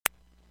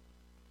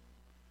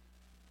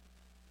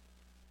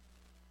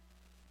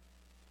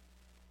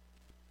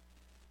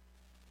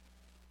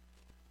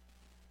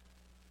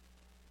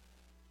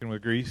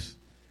with grease.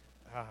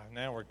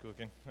 Now we're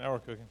cooking.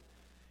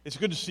 It's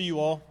good to see you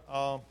all.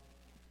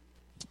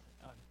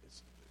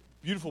 It's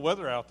beautiful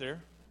weather out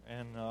there,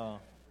 and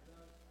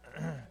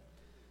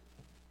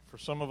for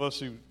some of us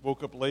who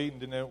woke up late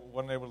and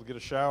wasn't able to get a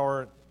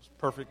shower, it's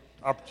a perfect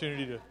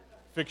opportunity to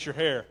fix your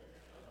hair.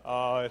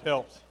 It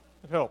helps.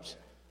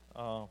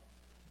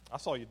 I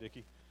saw you,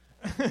 Dickie.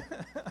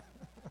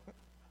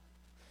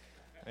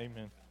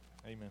 Amen.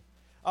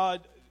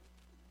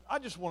 I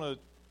just want to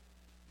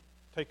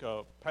take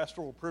a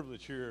pastoral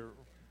privilege here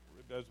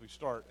as we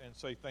start and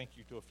say thank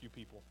you to a few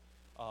people.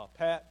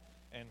 Pat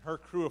and her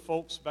crew of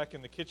folks back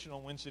in the kitchen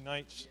on Wednesday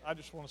nights, I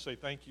just want to say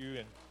thank you.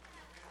 And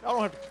you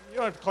don't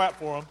have to clap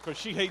for them because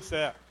she hates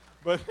that.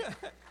 But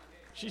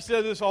she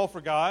said this all for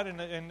God,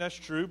 and that's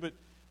true. But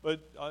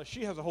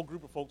she has a whole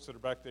group of folks that are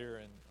back there,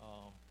 and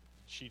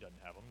she doesn't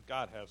have them.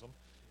 God has them.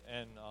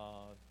 And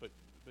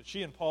but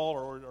she and Paul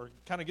are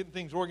kind of getting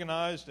things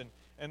organized,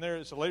 and there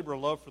is a labor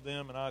of love for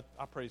them, and I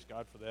praise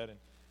God for that. And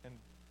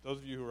those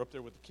of you who are up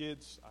there with the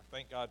kids, I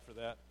thank God for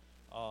that.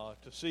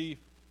 To see,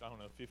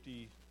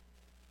 50,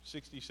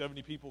 60,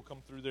 70 people come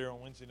through there on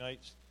Wednesday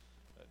nights,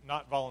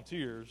 not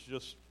volunteers,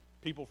 just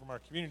people from our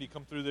community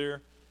come through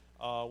there,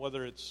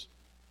 whether it's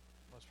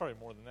probably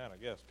more than that, I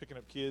guess, picking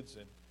up kids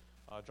and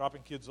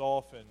dropping kids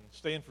off and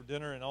staying for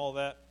dinner and all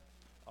that.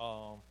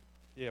 Wow,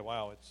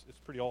 it's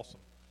pretty awesome.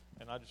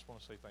 And I just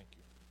want to say thank you.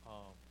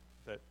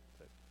 That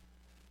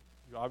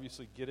you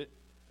obviously get it,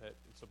 that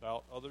it's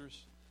about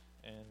others,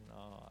 and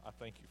I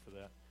thank you for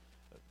that.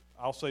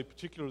 I'll say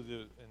particularly,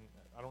 and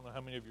I don't know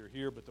how many of you are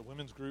here, but the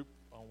women's group,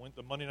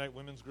 the Monday night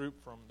women's group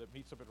that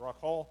meets up at Rock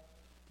Hall,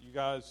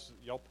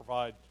 y'all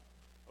provide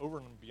over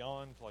and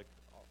beyond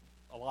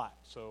a lot.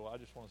 So I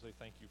just want to say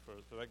thank you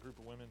for that group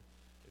of women.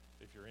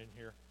 If you're in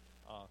here,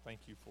 thank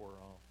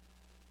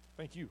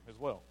you as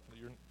well.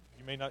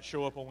 You may not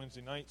show up on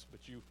Wednesday nights,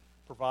 but you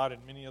provide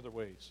in many other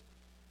ways.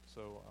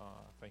 So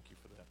thank you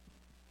for that.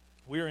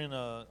 We're in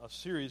a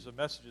series of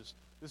messages.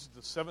 This is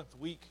the 7th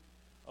week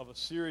of a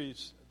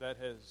series that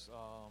has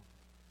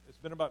it's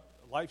been about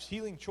life's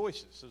healing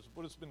choices, is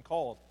what it's been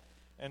called.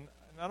 And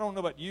I don't know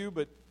about you,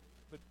 but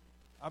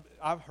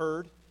I've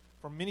heard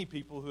from many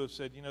people who have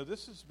said,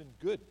 this has been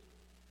good.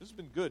 This has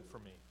been good for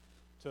me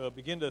to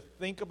begin to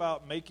think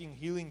about making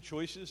healing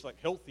choices, like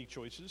healthy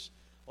choices,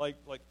 like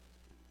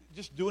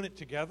just doing it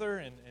together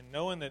and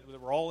knowing that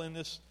we're all in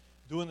this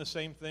doing the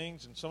same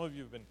things. And some of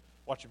you have been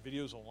watching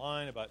videos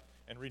online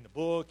and reading a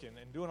book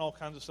and doing all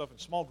kinds of stuff. And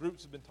small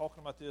groups have been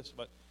talking about this.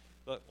 But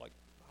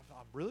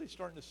I'm really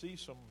starting to see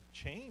some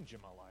change in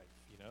my life,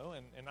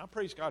 and I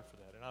praise God for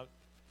that. And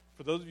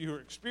for those of you who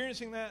are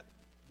experiencing that,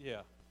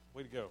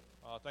 way to go.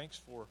 Thanks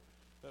for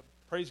that.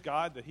 Praise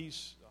God that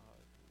He's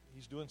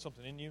doing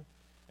something in you.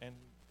 And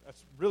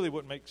that's really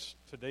what makes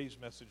today's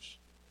message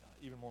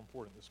even more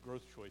important, this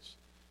growth choice,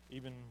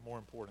 even more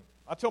important.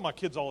 I tell my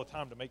kids all the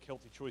time to make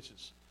healthy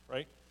choices,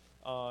 right?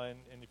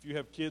 And if you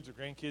have kids or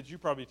grandkids, you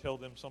probably tell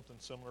them something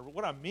similar. But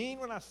what I mean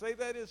when I say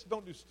that is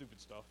don't do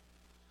stupid stuff.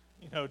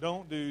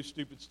 Don't do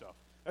stupid stuff.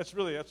 That's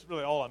really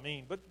all I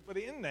mean. But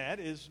in that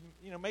is,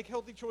 make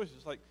healthy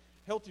choices, like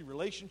healthy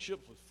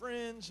relationships with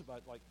friends,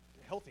 about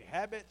healthy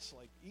habits,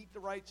 like eat the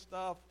right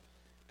stuff,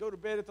 go to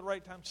bed at the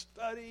right time,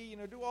 study,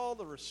 do all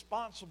the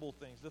responsible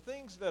things, the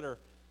things that are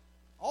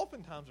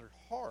oftentimes are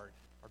hard,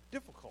 are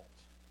difficult,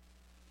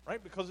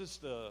 right? Because it's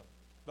the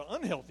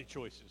unhealthy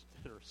choices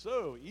that are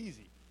so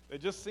easy. They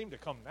just seem to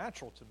come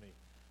natural to me.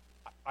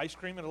 Ice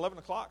cream at 11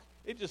 o'clock,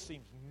 it just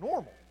seems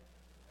normal.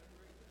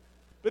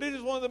 But it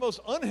is one of the most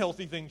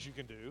unhealthy things you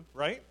can do,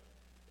 right?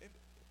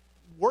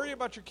 Worry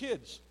about your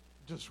kids.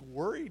 Does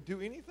worry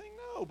do anything?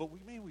 No, but we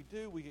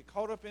do. We get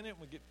caught up in it.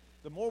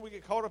 The more we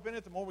get caught up in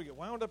it, the more we get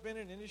wound up in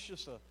it, and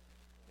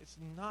it's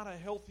not a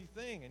healthy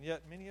thing. And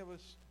yet many of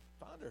us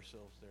find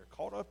ourselves there,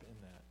 caught up in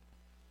that.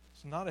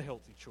 It's not a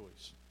healthy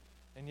choice.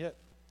 And yet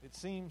it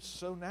seems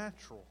so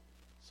natural,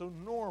 so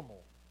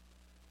normal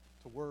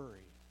to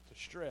worry, to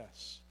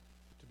stress,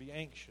 to be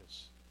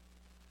anxious,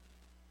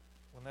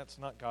 when that's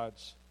not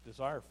God's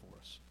desire for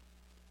us.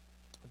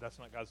 That's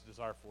not God's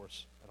desire for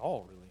us at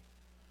all, really.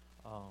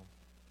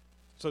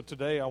 So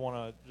today I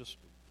want to just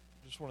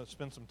want to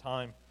spend some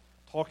time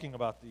talking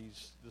about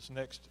this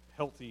next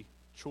healthy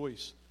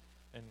choice.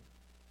 And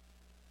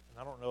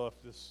I don't know if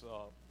this,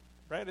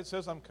 Brad, it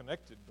says I'm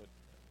connected, but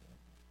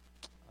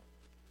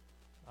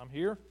I'm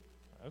here?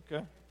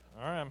 Okay.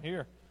 All right, I'm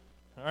here.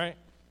 All right.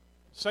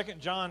 2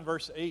 John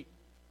verse 8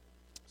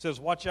 says,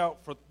 watch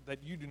out for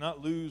that you do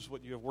not lose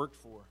what you have worked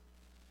for,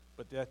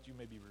 but that you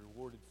may be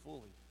rewarded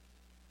fully.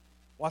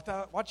 Watch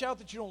out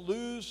that you don't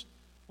lose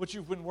what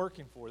you've been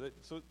working for.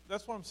 So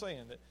that's what I'm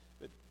saying, that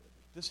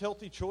this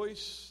healthy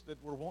choice that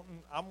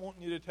I'm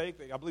wanting you to take,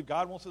 that I believe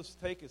God wants us to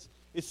take, is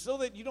so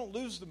that you don't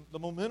lose the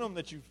momentum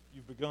that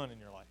you've begun in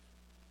your life.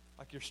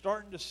 Like you're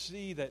starting to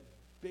see that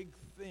big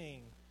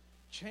thing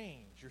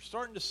change. You're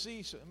starting to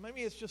see, so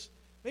maybe you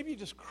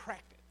just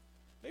cracked it.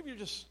 Maybe you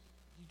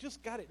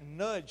just got it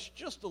nudged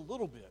just a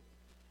little bit.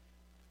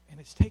 And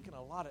it's taken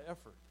a lot of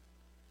effort.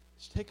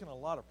 It's taken a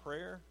lot of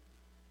prayer.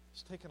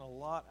 It's taken a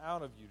lot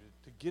out of you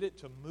to get it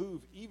to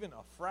move even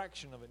a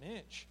fraction of an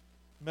inch,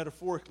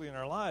 metaphorically in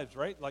our lives,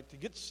 right? Like to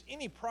get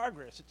any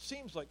progress, it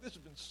seems like this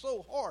has been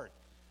so hard.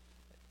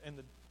 And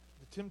the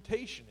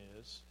temptation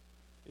is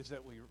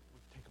that we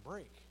take a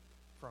break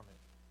from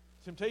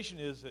it. Temptation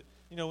is that,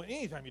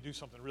 anytime you do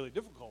something really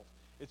difficult,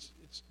 it's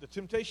the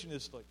temptation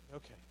is like,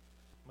 okay,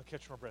 I'm going to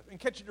catch my breath. And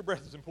catching your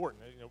breath is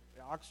important.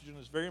 Oxygen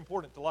is very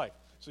important to life.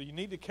 So you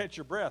need to catch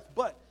your breath.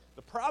 But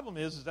the problem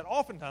is that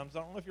oftentimes, I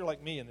don't know if you're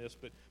like me in this,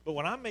 but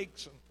when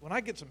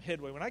I get some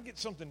headway, when I get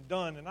something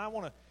done and I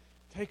want to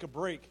take a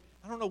break,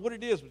 I don't know what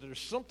it is, but there's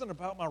something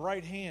about my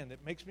right hand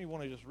that makes me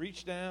want to just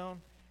reach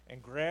down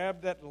and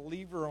grab that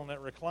lever on that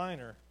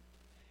recliner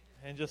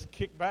and just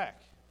kick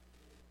back.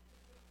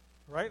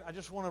 Right? I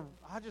don't want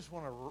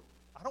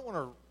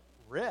to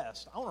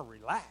rest. I want to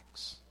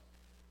relax.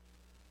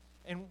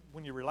 And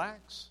when you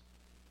relax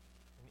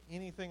in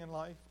anything in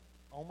life,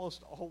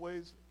 almost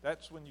always,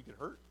 that's when you get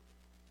hurt.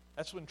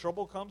 That's when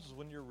trouble comes, is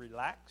when you're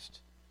relaxed.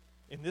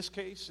 In this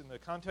case, in the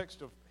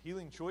context of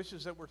healing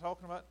choices that we're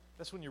talking about,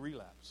 that's when you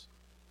relapse.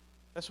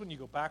 That's when you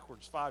go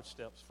backwards 5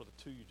 steps for the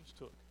 2 you just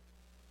took.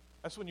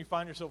 That's when you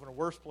find yourself in a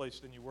worse place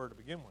than you were to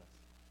begin with.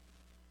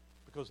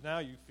 Because now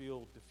you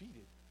feel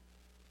defeated.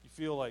 You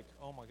feel like,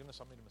 oh my goodness,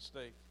 I made a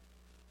mistake.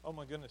 Oh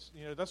my goodness.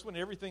 That's when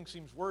everything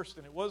seems worse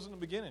than it was in the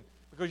beginning.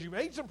 Because you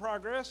made some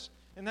progress,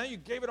 and now you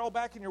gave it all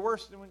back and you're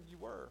worse than when you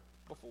were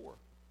before.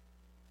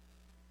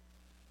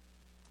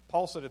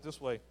 Paul said it this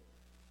way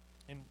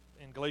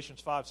in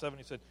Galatians 5:7.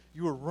 He said,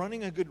 you are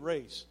running a good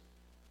race.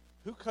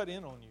 Who cut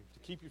in on you to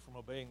keep you from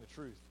obeying the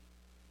truth?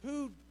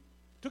 Who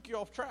took you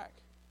off track?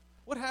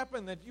 What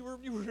happened that you were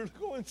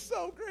going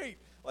so great?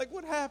 Like,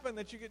 what happened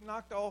that you get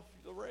knocked off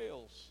the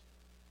rails?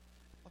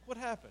 Like, what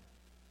happened?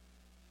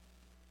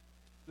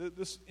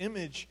 This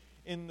image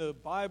in the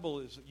Bible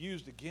is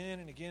used again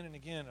and again and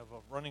again of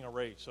running a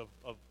race,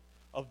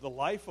 of the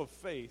life of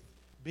faith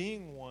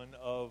being one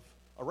of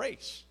a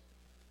race.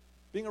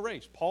 Being a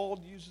race. Paul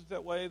uses it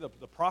that way. The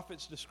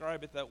prophets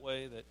describe it that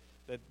way,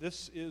 that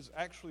this is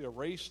actually a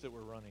race that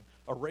we're running,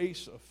 a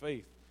race of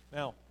faith.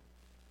 Now,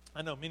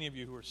 I know many of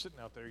you who are sitting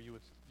out there, you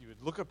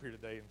would look up here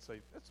today and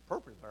say, that's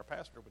appropriate that our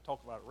pastor would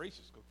talk about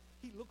races. Because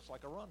he looks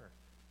like a runner.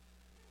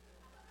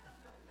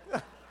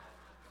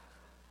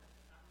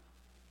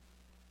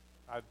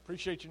 I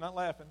appreciate you not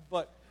laughing,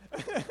 but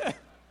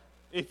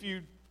if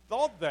you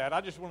thought that,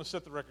 I just want to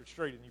set the record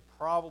straight, and you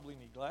probably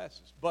need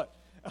glasses. But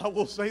I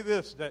will say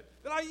this, that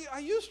I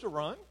used to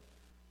run.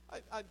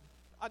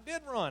 I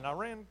did run.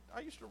 I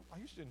used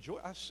to enjoy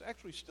it. I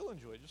actually still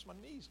enjoy it, just my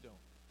knees don't.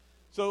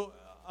 So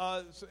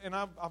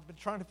I've been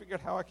trying to figure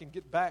out how I can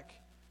get back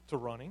to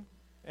running.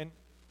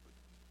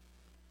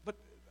 But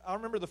I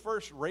remember the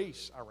first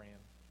race I ran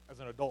as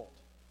an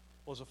adult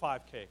was a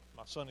 5K.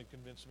 My son had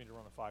convinced me to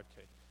run a 5K.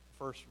 The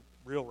first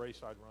real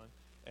race I'd run.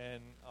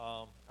 And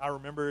I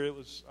remember it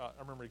was. I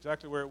remember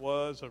exactly where it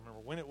was. I remember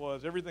when it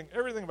was. Everything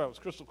about it was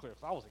crystal clear.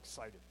 So I was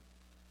excited.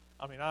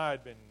 I mean,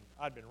 I'd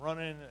been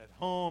running at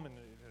home and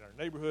in our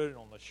neighborhood and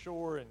on the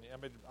shore, and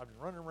I've been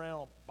running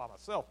around by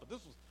myself. But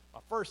this was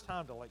my first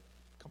time to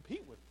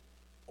compete with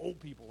old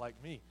people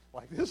like me.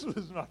 Like, this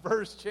was my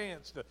first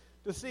chance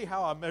to see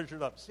how I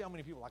measured up, see how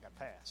many people I could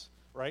pass.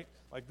 Right?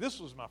 Like, this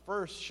was my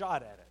first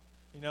shot at it.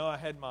 I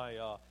had my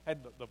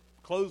the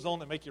clothes on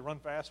that make you run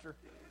faster.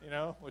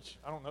 Which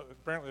I don't know.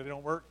 Apparently they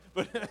don't work,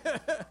 but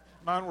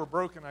mine were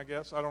broken, I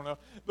guess. I don't know.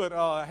 But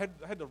I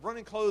had the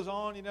running clothes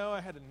on.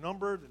 I had a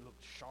number that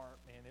looked sharp,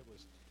 man. It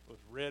was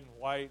red and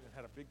white and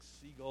had a big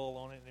seagull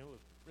on it, and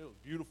it was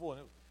beautiful, and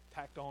it was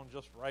tacked on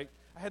just right.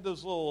 I had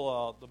those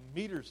little the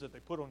meters that they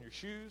put on your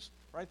shoes,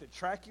 right? That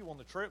track you on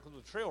the trail, because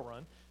it's a trail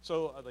run.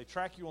 So they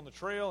track you on the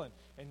trail,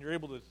 and you're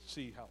able to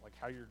see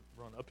how you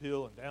run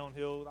uphill and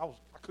downhill.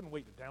 I couldn't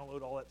wait to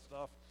download all that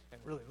stuff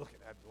and really look at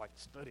that,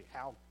 study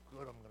how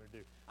good I'm going to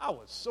do. I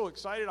was so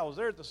excited. I was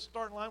there at the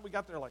starting line. We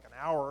got there like an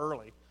hour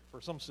early for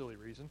some silly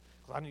reason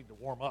because I needed to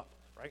warm up,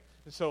 right?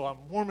 And so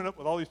I'm warming up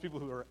with all these people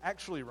who are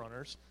actually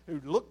runners who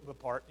look the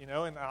part, and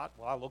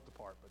I looked the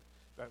part, but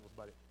that was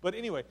about it. But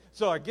anyway,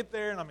 so I get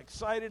there and I'm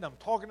excited. I'm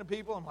talking to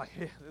people. I'm like,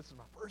 yeah, this is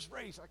my first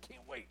race. I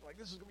can't wait.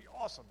 This is going to be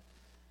awesome.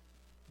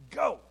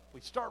 Go.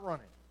 We start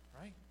running,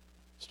 right?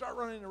 Start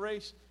running the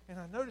race, and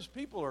I notice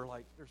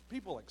there's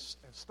people have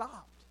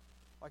stopped.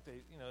 Like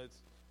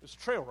it's a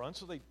trail run,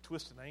 so they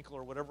twist an ankle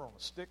or whatever on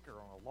a stick or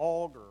on a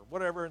log or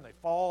whatever, and they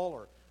fall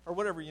or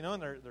whatever,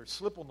 and they're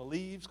slip on the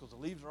leaves because the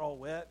leaves are all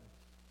wet.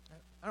 And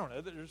I don't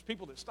know. There's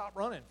people that stop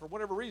running for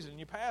whatever reason, and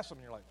you pass them,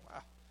 and you're like,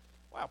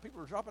 wow,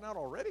 people are dropping out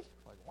already?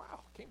 Like,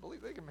 wow, can't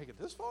believe they can make it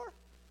this far.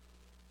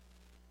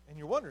 And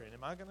you're wondering,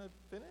 am I going to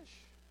finish?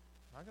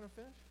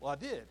 Well, I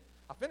did.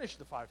 I finished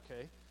the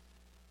 5K,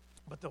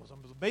 but the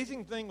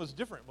amazing thing was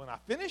different. When I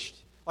finished,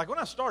 when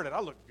I started,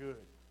 I looked good.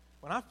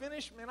 When I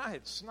finished, man, I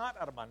had snot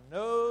out of my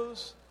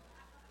nose.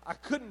 I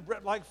couldn't breathe.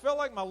 Felt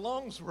like my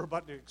lungs were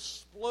about to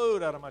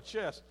explode out of my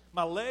chest.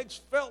 My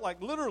legs felt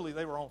like literally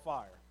they were on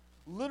fire.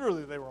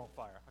 Literally they were on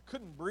fire. I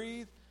couldn't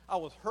breathe. I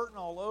was hurting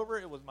all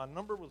over. My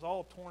number was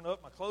all torn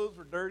up. My clothes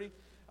were dirty.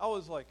 I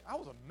was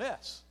a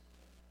mess.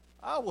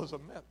 I was a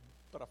mess,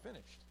 but I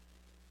finished.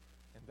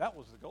 And that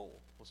was the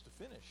goal, was to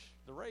finish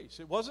the race.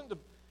 It wasn't to,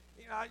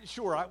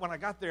 when I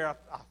got there,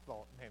 I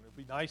thought, man, it would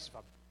be nice if I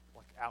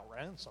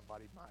outran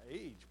somebody my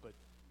age. But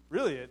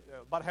really,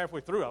 about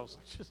halfway through, I was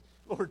like,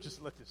 Lord,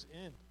 just let this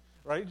end,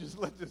 right?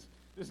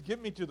 Just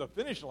get me to the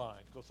finish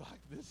line, because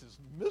this is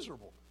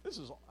miserable.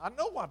 I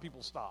know why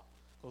people stop,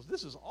 because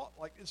this is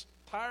it's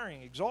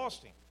tiring,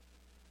 exhausting.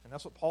 And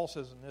that's what Paul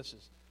says in this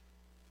is,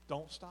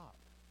 don't stop.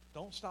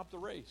 Don't stop the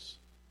race.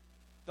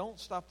 Don't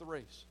stop the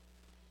race.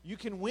 You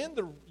can win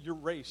your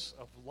race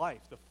of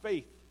life, the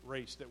faith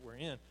race that we're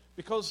in,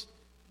 because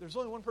there's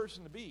only one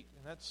person to beat,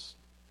 and that's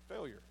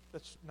failure.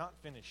 That's not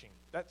finishing.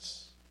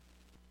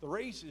 The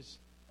race is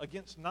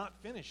against not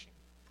finishing.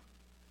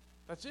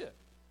 That's it.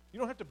 You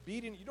don't have to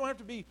beat any. You don't have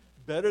to be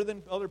better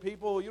than other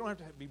people. You don't have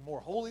to be more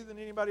holy than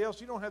anybody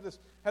else. You don't have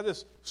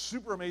this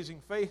super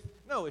amazing faith.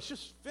 No, it's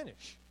just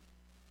finish.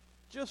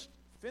 Just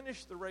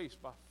finish the race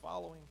by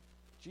following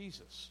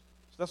Jesus.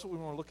 So that's what we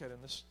want to look at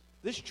in this.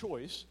 This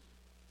choice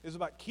is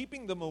about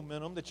keeping the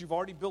momentum that you've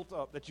already built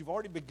up, that you've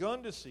already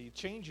begun to see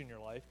change in your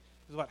life.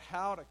 It's about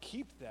how to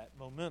keep that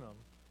momentum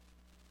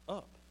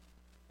up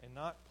and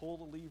not pull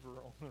the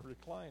lever on the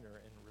recliner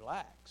and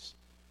relax,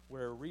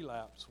 where a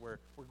relapse, where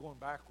we're going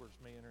backwards,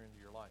 may enter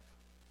into your life.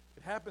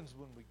 It happens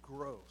when we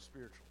grow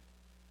spiritually.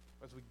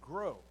 As we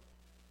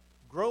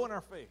grow in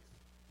our faith,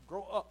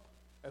 grow up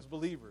as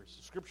believers.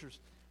 The scriptures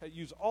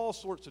use all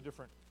sorts of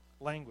different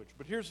language.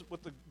 But here's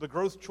what the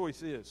growth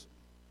choice is.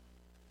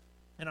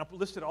 And I've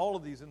listed all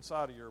of these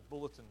inside of your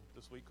bulletin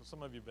this week, because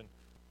some of you have been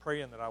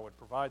praying that I would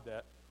provide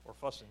that, or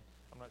fussing.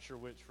 I'm not sure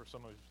which. For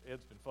some of you,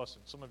 Ed's been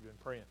fussing. Some of you have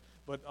been praying.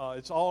 But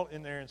it's all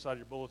in there inside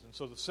your bulletin.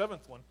 So the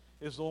seventh one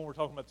is the one we're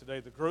talking about today.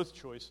 The growth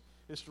choice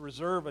is to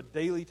reserve a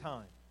daily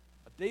time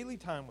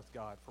with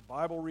God for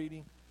Bible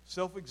reading,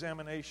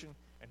 self-examination,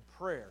 and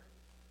prayer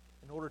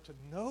in order to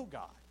know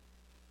God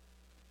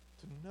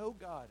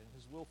and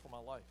His will for my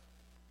life.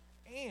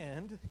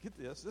 And, get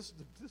this is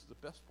the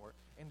best part,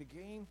 and to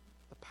gain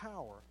the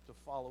power to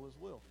follow His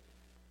will.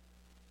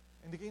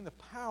 And to gain the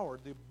power,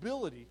 the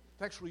ability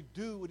to actually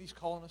do what He's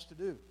calling us to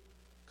do,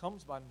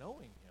 comes by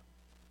knowing Him.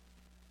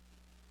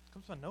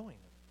 Comes by knowing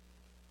Him.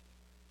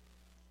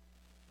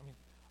 I mean,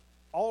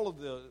 all of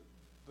the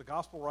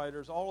gospel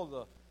writers, all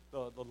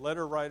of the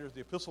letter writers,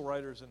 the epistle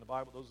writers in the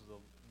Bible, those are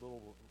the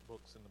little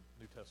books in the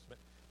New Testament,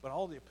 but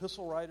all the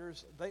epistle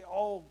writers, they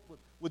all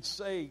would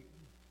say,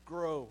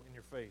 grow in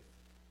your faith.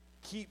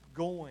 Keep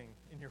going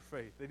in your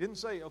faith. They didn't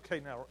say, okay,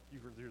 now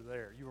you're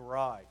there, you've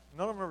arrived.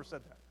 None of them ever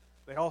said that.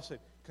 They all said,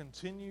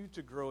 continue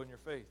to grow in your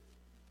faith.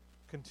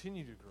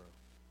 Continue to grow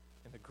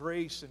in the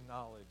grace and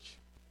knowledge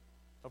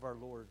of our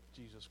Lord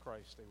Jesus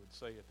Christ, they would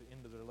say at the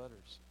end of their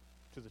letters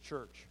to the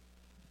church.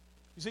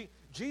 You see,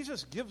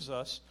 Jesus gives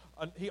us,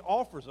 He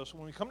offers us,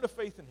 when we come to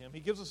faith in Him, He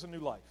gives us a new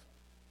life.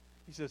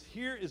 He says,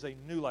 here is a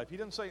new life. He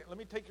doesn't say, let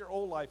me take your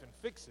old life and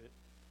fix it.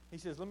 He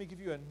says, let me give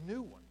you a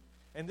new one.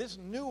 And this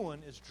new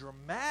one is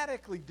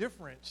dramatically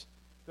different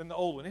than the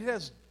old one. It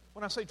has,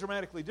 when I say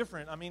dramatically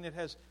different, I mean it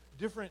has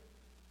different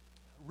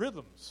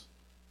rhythms.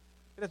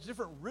 It has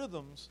different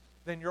rhythms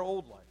than your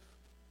old life,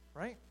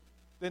 right?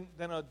 Than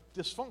a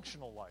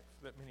dysfunctional life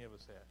that many of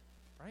us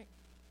had, right?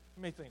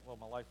 You may think, well,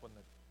 my life wasn't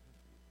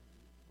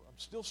I'm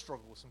still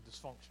struggling with some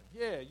dysfunction.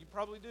 Yeah, you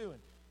probably do. And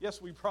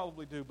yes, we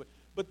probably do.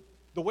 But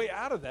the way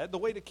out of that, the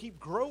way to keep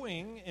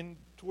growing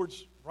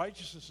towards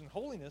righteousness and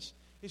holiness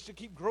is to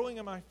keep growing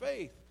in my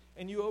faith.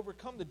 And you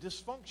overcome the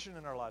dysfunction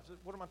in our lives.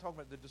 What am I talking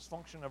about? The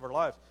dysfunction of our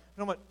lives.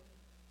 You know what?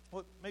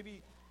 Well,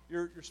 maybe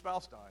your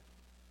spouse died.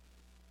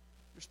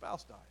 Your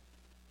spouse died.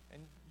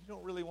 And you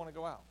don't really want to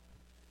go out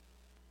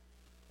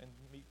and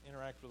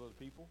interact with other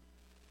people.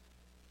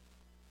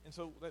 And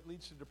so that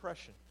leads to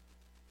depression,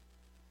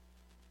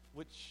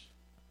 which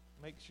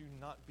makes you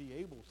not be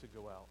able to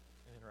go out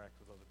and interact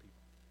with other people.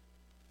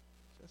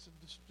 So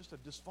that's just a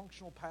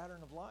dysfunctional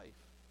pattern of life.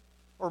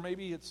 Or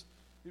maybe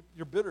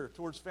you're bitter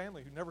towards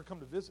family who never come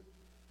to visit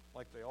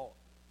like they ought.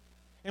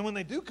 And when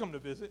they do come to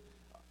visit,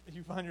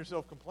 you find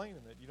yourself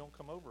complaining that you don't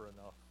come over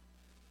enough.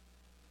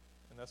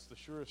 And that's the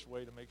surest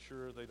way to make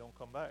sure they don't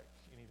come back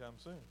anytime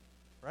soon,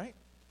 right?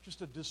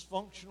 Just a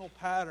dysfunctional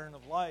pattern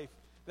of life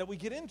that we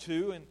get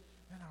into, and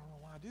man, I don't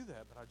know why I do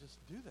that, but I just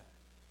do that.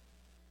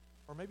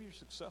 Or maybe you're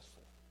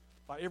successful.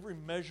 By every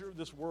measure of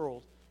this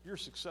world, you're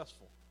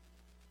successful.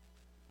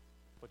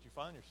 But you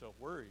find yourself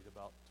worried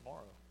about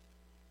tomorrow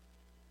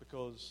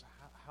because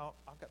how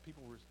I've got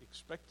people who are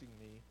expecting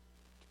me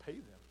to pay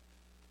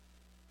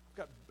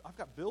them. I've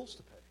got bills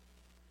to pay.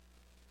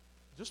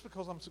 Just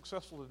because I'm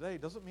successful today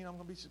doesn't mean I'm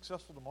going to be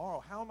successful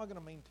tomorrow. How am I going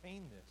to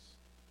maintain this?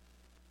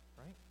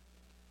 Right?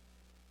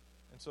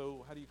 And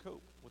so how do you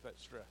cope with that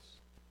stress?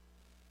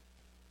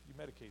 You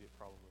medicate it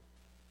probably.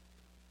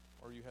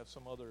 Or you have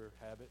some other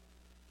habit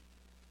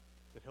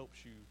that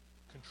helps you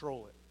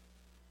control it.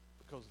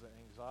 Because the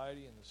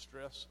anxiety and the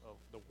stress of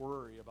the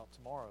worry about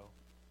tomorrow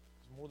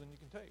is more than you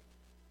can take.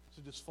 It's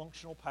a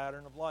dysfunctional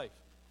pattern of life.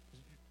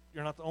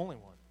 You're not the only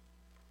one.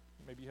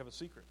 Maybe you have a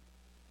secret.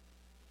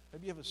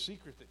 Maybe you have a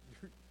secret that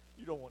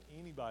you don't want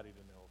anybody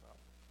to know about.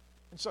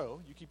 And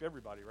so you keep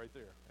everybody right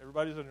there.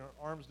 Everybody's at an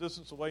arm's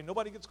distance away.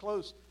 Nobody gets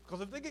close,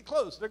 because if they get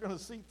close, they're going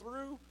to see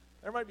through.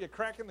 There might be a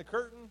crack in the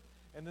curtain,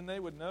 and then they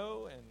would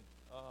know, and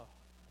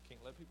I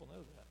can't let people know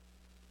that.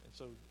 And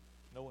so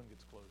no one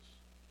gets close.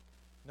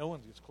 No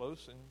one gets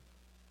close, and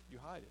you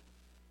hide it.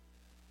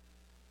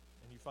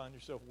 And you find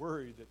yourself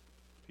worried that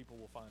people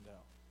will find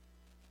out.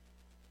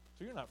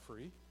 So you're not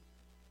free,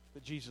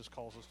 that Jesus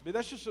calls us to be.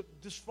 That's just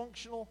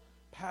dysfunctional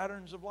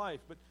patterns of life.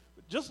 But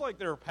just like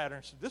there are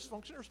patterns of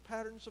dysfunction, there's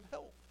patterns of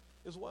health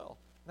as well.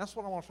 And that's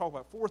what I want to talk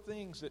about. 4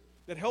 things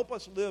that help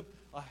us live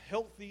a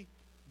healthy,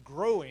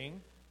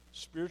 growing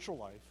spiritual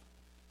life.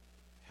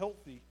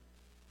 Healthy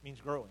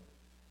means growing.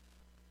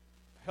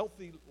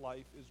 Healthy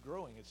life is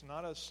growing. It's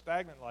not a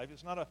stagnant life.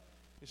 It's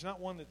not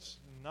one that's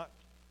not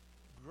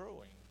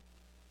growing.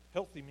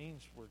 Healthy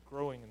means we're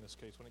growing in this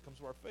case when it comes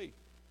to our faith.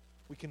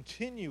 We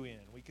continue in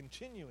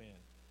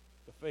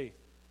the faith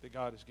that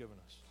God has given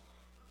us.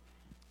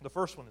 The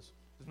first one is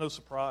no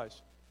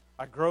surprise.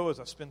 I grow as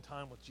I spend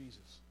time with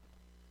Jesus.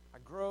 I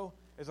grow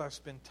as I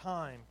spend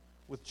time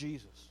with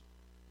Jesus.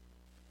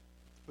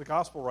 The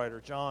gospel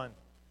writer, John,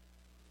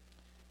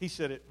 he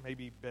said it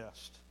maybe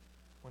best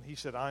when he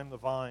said, I am the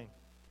vine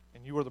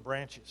and you are the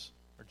branches.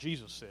 Or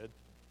Jesus said,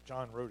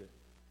 John wrote it.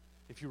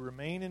 If you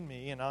remain in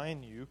me and I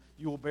in you,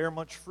 you will bear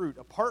much fruit.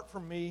 Apart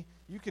from me,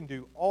 you can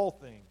do all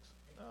things.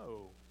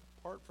 No,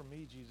 apart from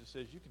me, Jesus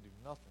says, you can do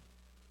nothing.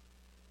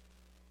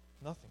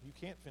 Nothing. You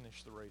can't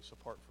finish the race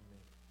apart from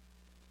me.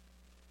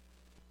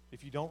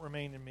 If you don't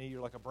remain in me,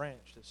 you're like a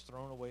branch that's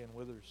thrown away and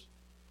withers.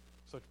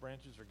 Such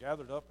branches are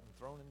gathered up and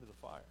thrown into the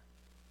fire.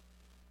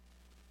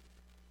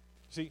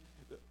 See,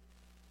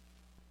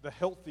 the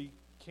healthy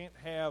can't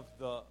have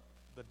the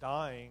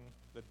dying,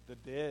 the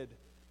dead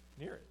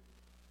near it.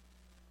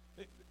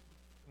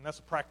 And that's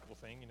a practical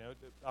thing, you know.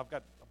 I've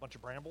got a bunch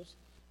of brambles,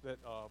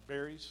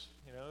 berries,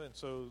 you know, and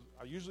so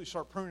I usually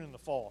start pruning in the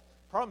fall.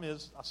 Problem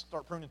is, I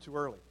start pruning too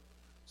early.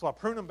 So I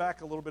prune them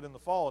back a little bit in the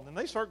fall, and then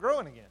they start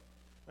growing again.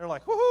 They're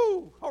like,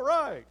 woohoo, all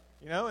right,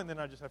 you know, and then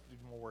I just have to do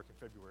more work in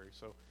February.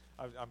 So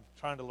I'm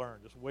trying to learn.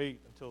 Just wait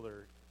until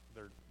they're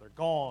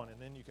gone,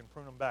 and then you can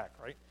prune them back,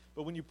 right?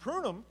 But when you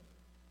prune them,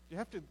 you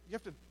have to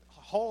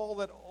haul all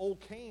that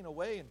old cane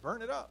away and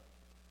burn it up.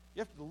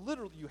 You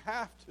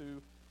have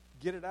to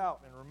get it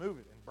out and remove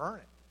it and burn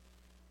it,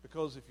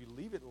 because if you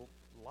leave it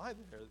lie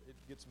there, it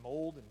gets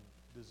mold and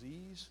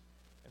disease,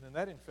 and then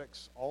that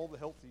infects all the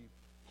healthy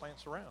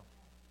plants around.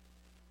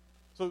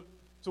 So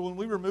when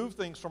we remove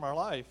things from our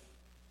life,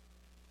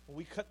 when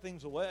we cut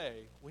things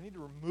away, we need to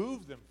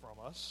remove them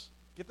from us,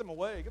 get them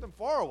away, get them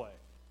far away,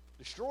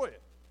 destroy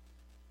it,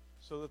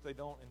 so that they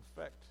don't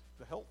infect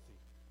the healthy.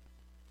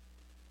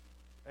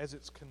 As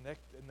it's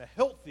connected, and the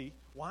healthy,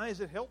 why is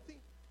it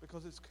healthy?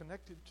 Because it's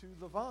connected to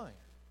the vine.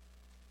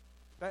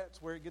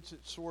 That's where it gets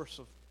its source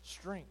of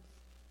strength.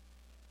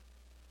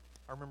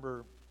 I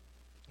remember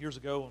years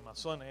ago when my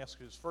son asked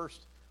his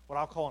first, what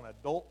I'll call an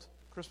adult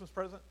Christmas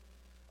present,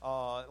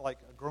 like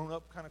a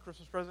grown-up kind of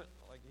Christmas present,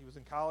 like he was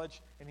in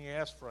college, and he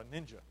asked for a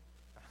ninja.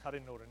 I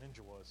didn't know what a ninja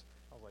was.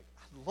 I was like,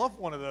 I love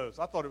one of those.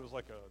 I thought it was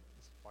like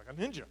a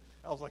ninja.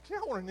 I was like, yeah,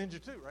 I want a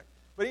ninja too, right?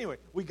 But anyway,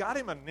 we got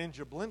him a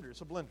ninja blender.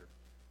 It's a blender,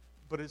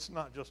 but it's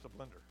not just a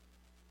blender.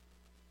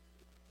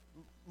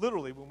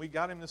 Literally, when we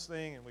got him this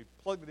thing and we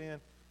plugged it in,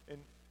 and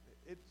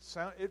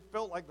it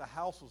felt like the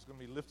house was going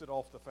to be lifted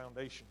off the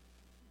foundation.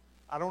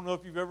 I don't know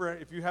if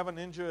you have a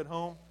Ninja at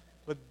home,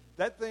 but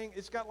that thing,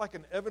 it's got like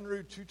an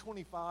Evinrude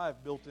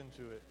 225 built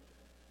into it.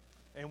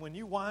 And when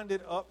you wind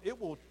it up, it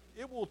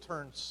will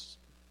turn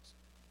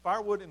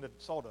firewood into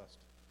sawdust.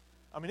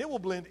 I mean, it will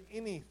blend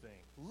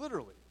anything,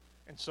 literally.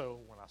 And so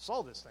when I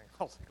saw this thing,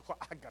 I was like, well,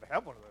 I got to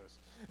have one of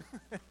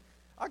those.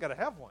 I got to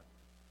have one.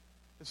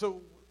 And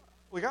so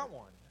we got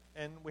one,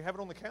 and we have it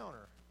on the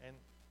counter. And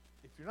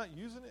if you're not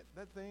using it,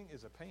 that thing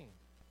is a pain.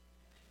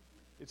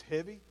 It's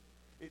heavy.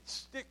 It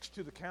sticks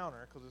to the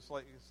counter because it's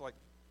like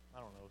I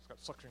don't know, it's got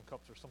suction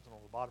cups or something on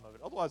the bottom of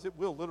it. Otherwise, it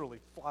will literally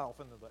fly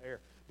off into the air.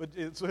 But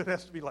so it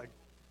has to be like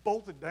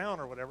bolted down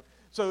or whatever.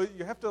 So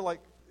you have to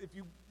if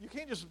you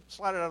can't just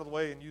slide it out of the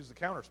way and use the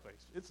counter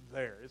space. It's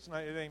there.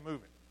 It ain't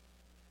moving.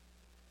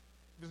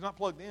 If it's not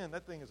plugged in,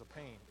 that thing is a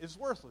pain. It's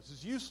worthless.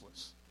 It's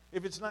useless.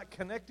 If it's not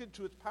connected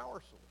to its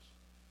power source,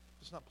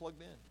 it's not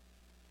plugged in.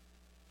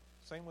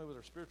 Same way with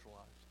our spiritual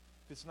lives.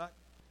 If it's not,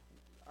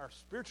 our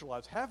spiritual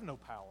lives have no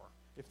power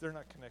if they're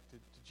not connected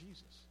to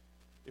Jesus.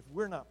 If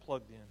we're not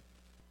plugged in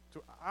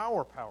to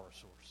our power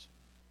source.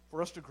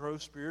 For us to grow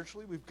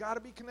spiritually, we've got to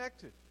be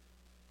connected.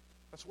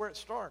 That's where it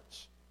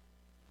starts.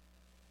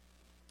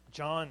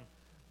 John,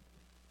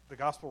 the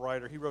gospel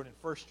writer, he wrote in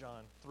 1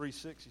 John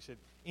 3:6, he said,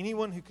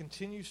 anyone who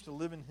continues to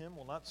live in him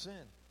will not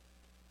sin.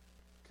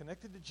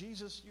 Connected to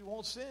Jesus, you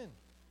won't sin.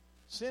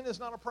 Sin is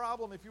not a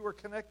problem if you are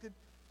connected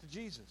to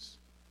Jesus.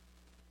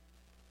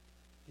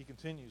 He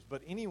continues,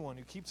 but anyone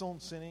who keeps on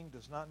sinning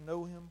does not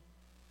know him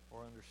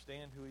or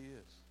understand who he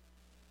is.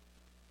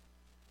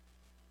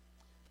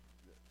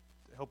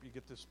 To help you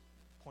get this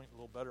point a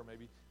little better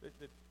maybe,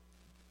 that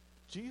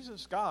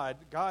Jesus, God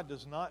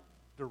does not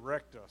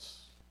direct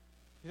us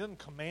He doesn't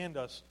command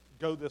us,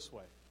 go this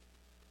way,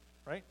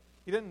 right?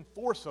 He doesn't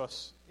force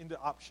us into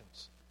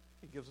options.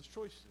 He gives us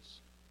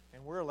choices,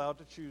 and we're allowed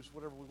to choose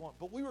whatever we want.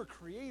 But we were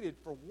created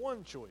for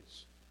one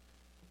choice.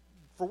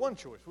 For one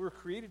choice. We were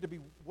created to be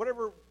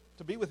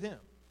to be with Him.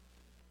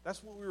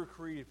 That's what we were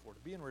created for, to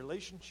be in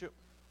relationship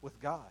with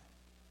God,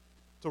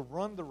 to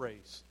run the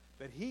race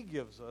that He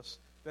gives us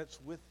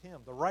that's with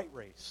Him, the right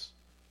race,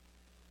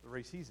 the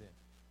race He's in.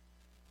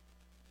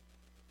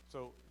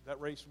 So that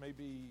race may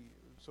be,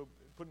 so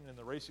putting in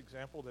the race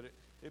example, that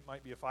it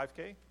might be a 5K,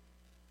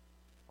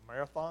 a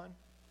marathon.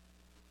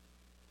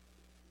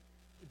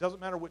 It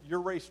doesn't matter what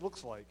your race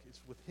looks like.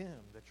 It's with Him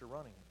that you're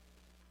running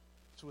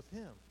it. It's with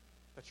Him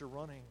that you're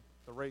running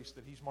the race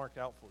that He's marked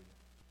out for you.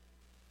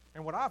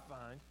 And what I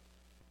find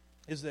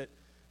is that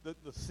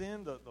the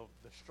sin, the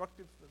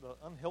destructive, the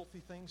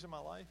unhealthy things in my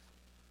life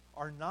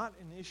are not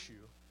an issue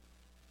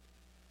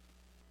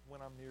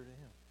when I'm near to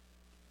Him.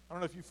 I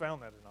don't know if you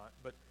found that or not,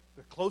 but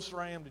the closer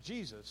I am to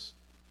Jesus,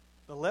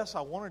 the less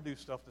I want to do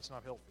stuff that's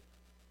not healthy.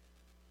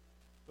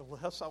 The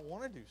less I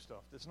want to do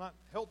stuff that's not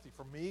healthy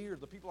for me or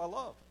the people I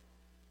love.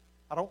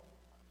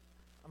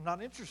 I'm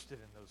not interested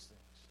in those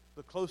things,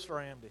 the closer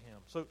I am to Him.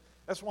 So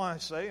that's why I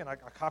say, and I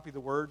copy the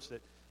words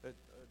that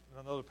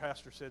another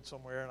pastor said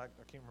somewhere, and I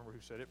can't remember who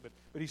said it,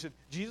 but he said,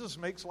 Jesus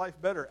makes life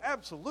better.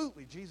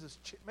 Absolutely, Jesus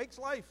makes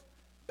life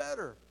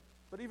better.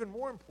 But even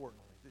more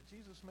importantly, that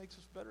Jesus makes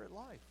us better at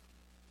life.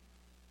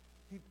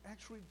 He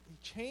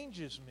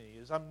changes me.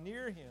 As I'm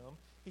near Him,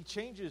 He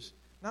changes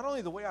not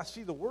only the way I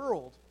see the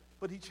world,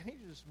 but He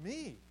changes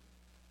me,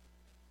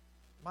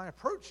 my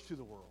approach to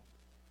the world.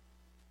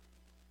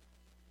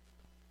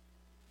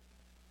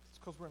 It's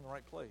because we're in the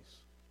right place.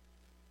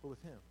 We're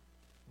with Him.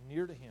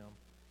 Near to Him,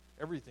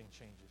 everything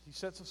changes. He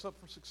sets us up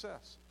for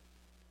success.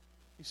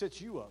 He sets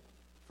you up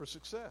for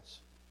success.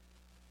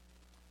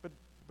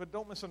 But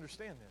don't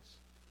misunderstand this.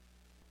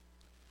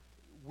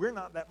 We're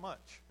not that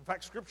much. In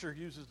fact, Scripture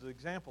uses the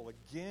example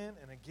again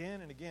and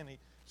again and again.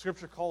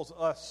 Scripture calls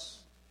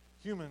us,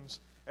 humans,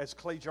 as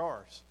clay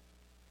jars.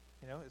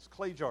 You know, it's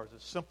clay jars.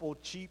 It's simple,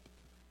 cheap,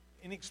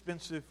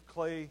 inexpensive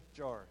clay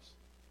jars.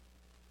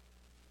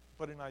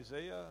 But in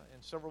Isaiah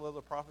and several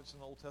other prophets in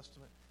the Old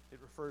Testament, it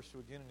refers to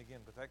again and again.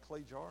 But that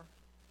clay jar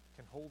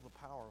can hold the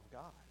power of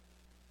God.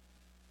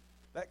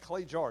 That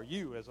clay jar,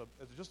 you as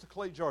just a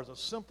clay jar, as a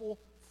simple,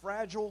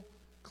 fragile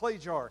clay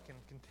jar, can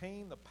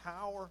contain the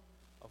power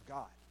of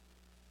God.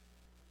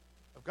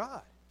 Of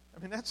God. I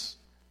mean, that's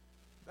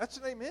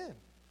an amen.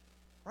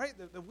 Right?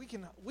 That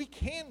we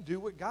can do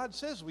what God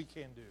says we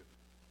can do.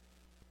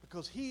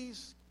 Because He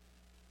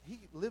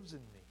lives in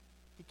me.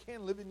 He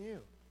can live in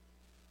you.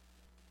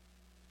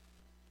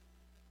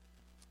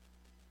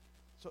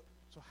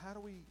 So how do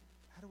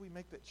we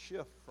make that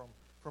shift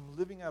from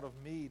living out of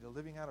me to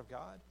living out of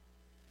God?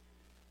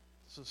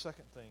 This is the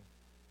second thing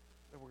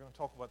that we're going to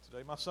talk about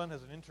today. My son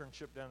has an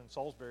internship down in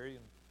Salisbury,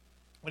 and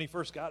when he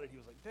first got it, he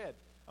was like, "Dad,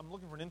 I'm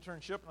looking for an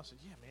internship." And I said,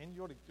 "Yeah, man,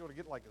 you ought to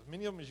get like as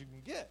many of them as you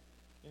can get,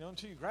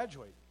 until you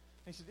graduate."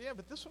 And he said, "Yeah,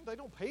 but this one, they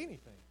don't pay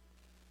anything."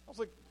 I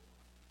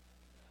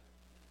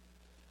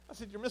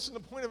said, "You're missing the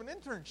point of an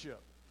internship."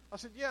 I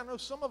said, "Yeah, I know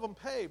some of them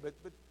pay, but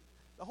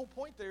the whole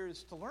point there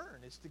is to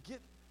learn, is to get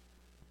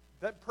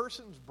that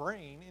person's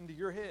brain into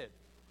your head,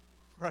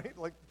 right?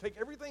 Like take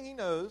everything he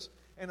knows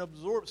and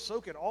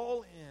soak it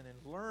all in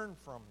and learn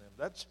from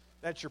them.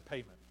 That's your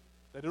payment.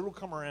 That it'll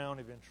come around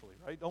eventually,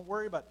 right? Don't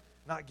worry about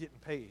not getting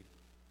paid.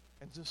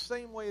 And it's the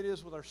same way it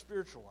is with our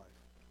spiritual life.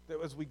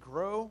 That as we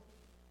grow,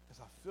 as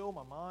I fill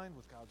my mind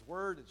with God's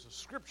Word, as the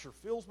Scripture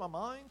fills my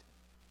mind,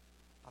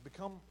 it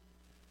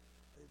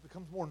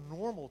becomes more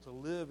normal to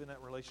live in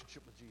that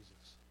relationship with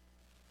Jesus.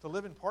 To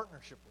live in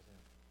partnership with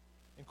Him,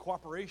 in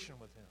cooperation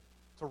with Him,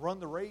 to run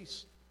the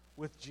race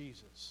with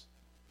Jesus,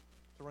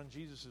 to run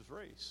Jesus'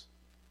 race.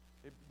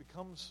 It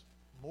becomes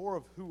more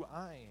of who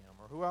I am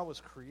or who I was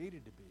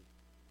created to be.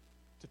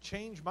 To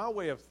change my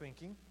way of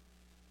thinking,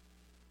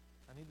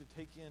 I need to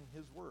take in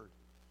His Word.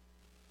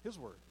 His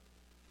Word.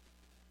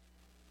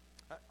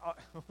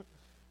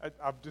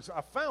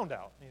 I found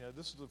out,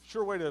 this is a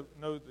sure way to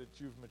know that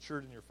you've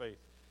matured in your faith,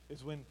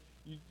 is when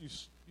you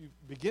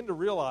begin to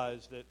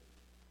realize that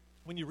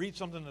when you read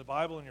something in the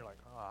Bible and you're like,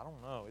 I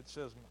don't know, it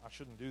says I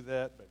shouldn't do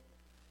that, but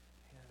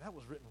that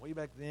was written way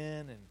back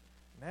then, and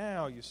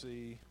now you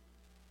see,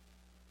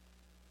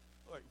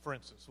 like for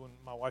instance, when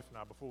my wife and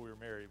I, before we were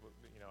married,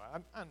 I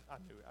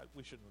knew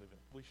we shouldn't move in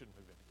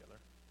together.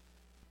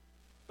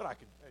 But I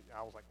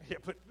was like, yeah,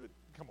 but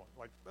come on,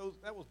 like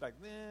that was back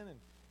then,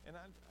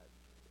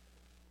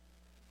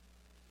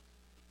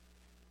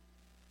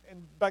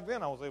 and back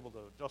then I was able to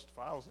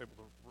justify, I was able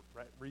to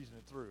reason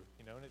it through,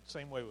 and it's the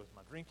same way with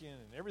my drinking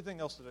and everything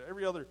else,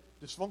 every other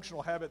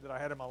dysfunctional habit that I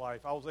had in my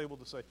life, I was able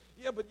to say,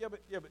 yeah, but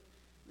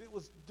it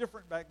was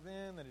different back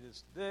then than it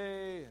is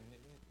today, and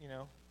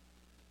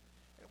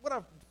what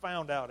I've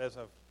found out as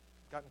I've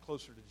gotten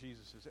closer to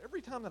Jesus is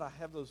every time that I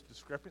have those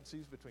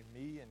discrepancies between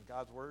me and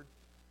God's Word,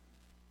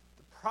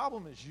 the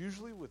problem is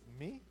usually with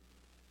me.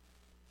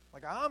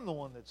 Like I'm the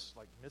one that's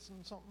like missing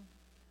something.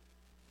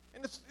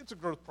 And it's a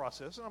growth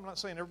process, and I'm not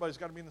saying everybody's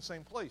got to be in the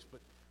same place,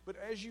 but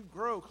as you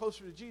grow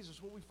closer to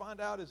Jesus, what we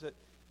find out is that,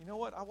 you know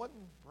what, I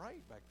wasn't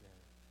right back then.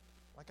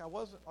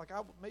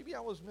 Maybe I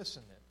was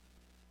missing it.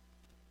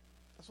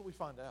 That's what we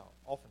find out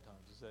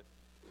oftentimes, is that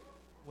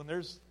when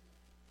there's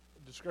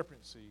a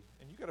discrepancy,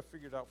 and you got to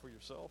figure it out for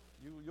yourself,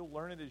 you'll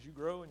learn it as you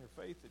grow in your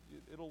faith.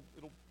 It'll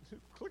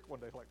click one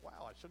day, like,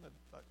 wow, I shouldn't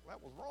have,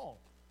 that was wrong.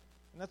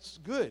 And that's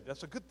good.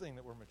 That's a good thing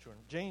that we're maturing.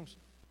 James,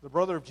 the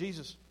brother of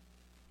Jesus,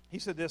 he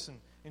said this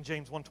in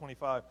James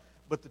 1:25,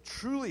 but the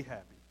truly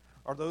happy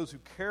are those who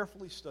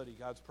carefully study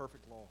God's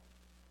perfect law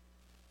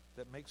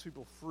that makes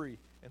people free,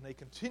 and they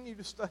continue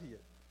to study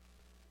it.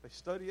 They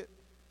study it,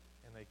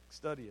 and they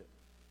study it.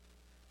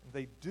 And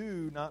they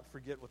do not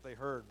forget what they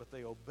heard, but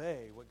they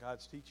obey what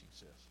God's teaching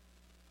says.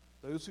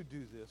 Those who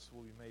do this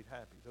will be made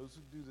happy. Those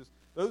who do this,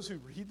 those who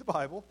read the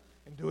Bible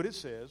and do what it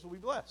says will be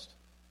blessed.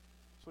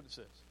 That's what it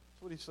says.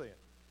 That's what he's saying.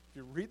 If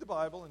you read the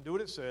Bible and do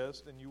what it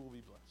says, then you will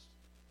be blessed.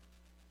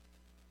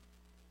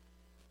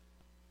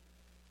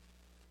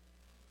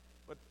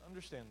 But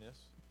understand this.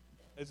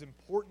 As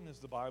important as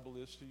the Bible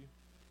is to you,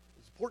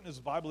 as important as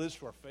the Bible is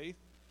to our faith,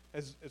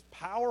 as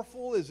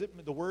powerful as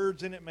the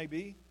words in it may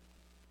be,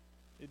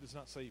 it does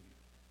not save you.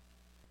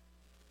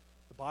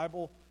 The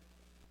Bible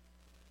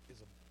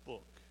is a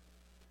book.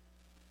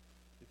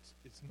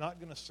 It's not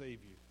going to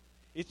save you.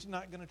 It's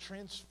not going to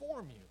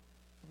transform you.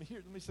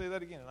 Let me say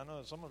that again. And I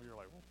know some of you are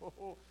like,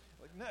 whoa.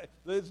 No,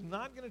 it's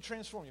not going to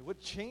transform you. What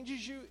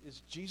changes you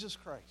is Jesus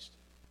Christ.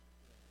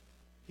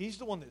 He's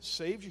the one that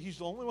saved you. He's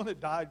the only one that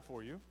died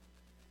for you.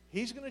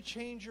 He's going to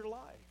change your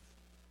life.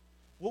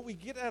 What we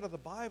get out of the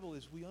Bible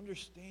is we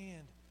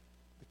understand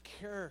the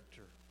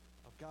character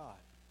of God,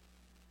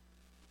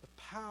 the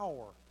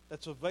power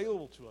that's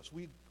available to us.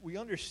 We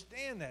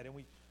understand that, and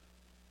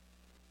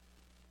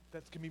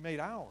that can be made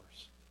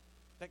ours.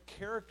 That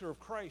character of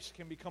Christ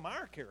can become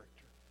our character.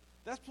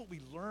 That's what we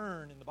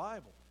learn in the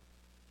Bible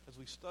as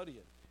we study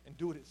it and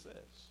do what it says.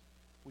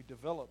 We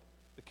develop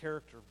the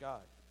character of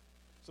God.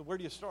 So where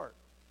do you start?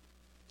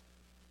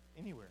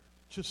 Anywhere.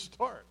 Just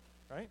start,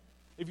 right?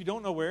 If you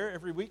don't know where,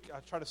 every week I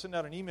try to send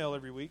out an email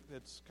every week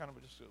that's kind of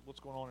just what's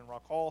going on in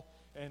Rock Hall.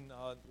 And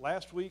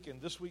last week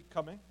and this week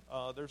coming,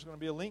 there's going to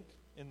be a link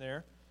in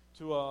there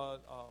to a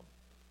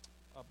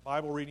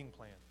Bible reading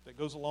plan that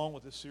goes along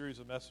with this series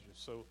of messages.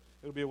 So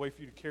it'll be a way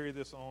for you to carry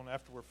this on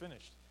after we're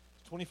finished.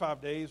 It's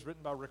 25 days,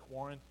 written by Rick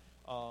Warren.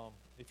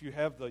 If you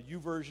have the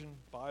YouVersion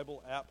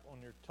Bible app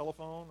on your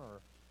telephone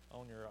or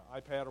on your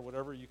iPad or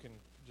whatever, you can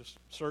just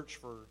search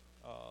for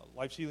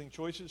Life's Healing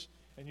Choices,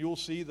 and you'll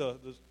see the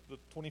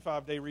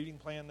 25-day reading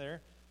plan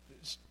there.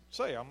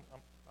 Say, I'm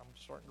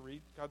starting to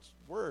read God's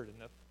Word,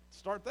 and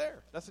start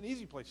there. That's an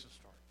easy place to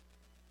start,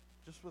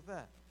 just with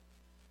that.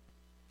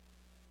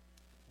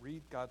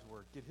 Read God's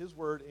Word. Get His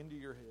Word into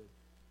your head.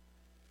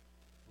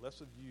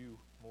 Less of you,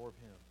 more of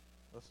Him.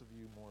 Less of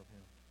you, more of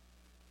Him.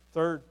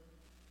 Third,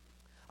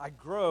 I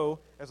grow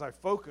as I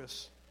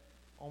focus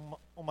on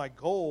my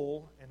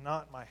goal and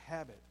not my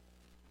habit.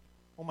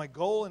 On my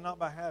goal and not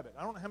my habit.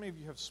 I don't know how many of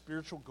you have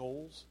spiritual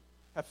goals,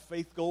 have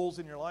faith goals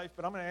in your life,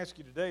 but I'm going to ask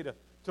you today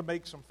to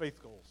make some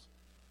faith goals.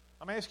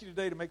 I'm going to ask you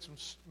today to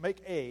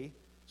make a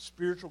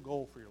spiritual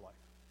goal for your life.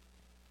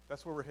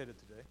 That's where we're headed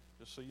today,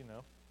 just so you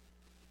know.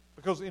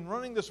 Because in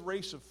running this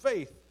race of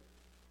faith,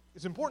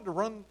 it's important to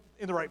run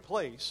in the right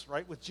place,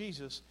 right, with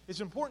Jesus.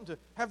 It's important to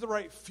have the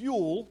right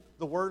fuel,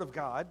 the Word of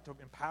God, to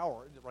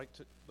empower, right,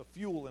 the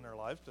fuel in our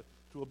lives,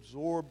 to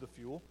absorb the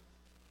fuel.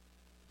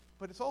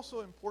 But it's also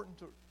important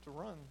to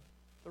run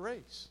the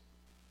race.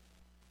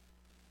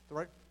 The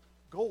right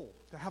goal,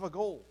 to have a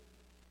goal.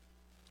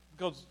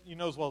 Because you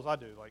know as well as I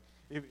do, like,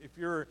 if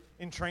you're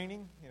in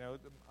training, you know,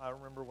 I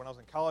remember when I was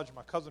in college,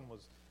 my cousin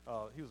was,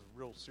 he was a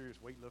real serious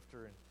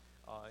weightlifter,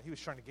 and he was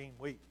trying to gain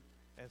weight.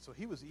 And so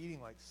he was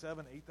eating like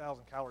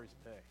 8,000 calories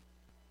a day.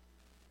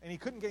 And he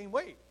couldn't gain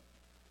weight.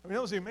 I mean,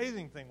 that was the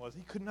amazing thing was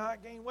he could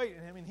not gain weight.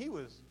 And he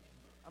was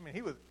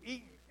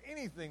eating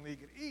anything that he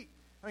could eat.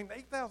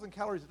 8,000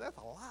 calories, that's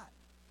a lot.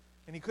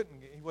 And he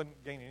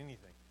wasn't gaining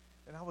anything.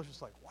 And I was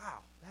just like, wow,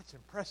 that's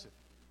impressive,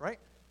 right?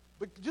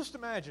 But just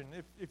imagine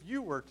if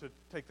you were to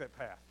take that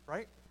path,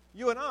 right?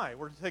 You and I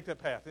were to take that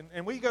path.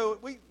 And we're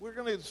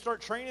going to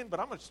start training, but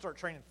I'm going to start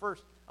training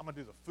first. I'm going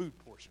to do the food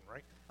portion,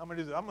 right? I'm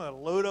going to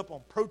load up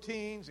on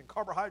proteins and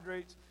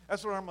carbohydrates.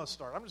 That's where I'm going to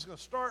start. I'm just going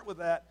to start with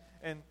that,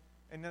 and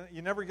then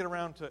you never get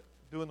around to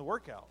doing the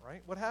workout,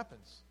 right? What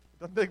happens? It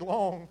doesn't take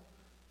long,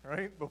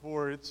 right,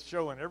 before it's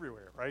showing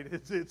everywhere, right?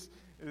 It's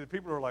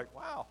people are like,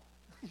 wow,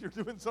 you're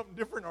doing something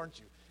different, aren't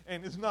you?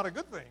 And it's not a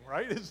good thing,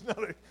 right? It's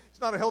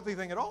not a healthy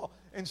thing at all.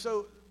 And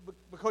so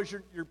because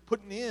you're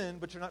putting in,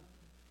 but you're not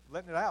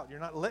letting it out. You're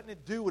not letting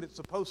it do what it's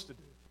supposed to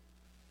do.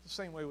 It's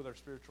the same way with our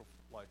spiritual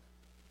life.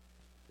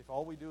 If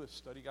all we do is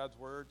study God's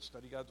Word,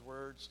 study God's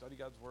Word, study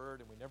God's Word,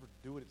 and we never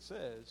do what it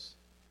says,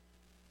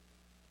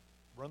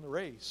 run the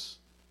race,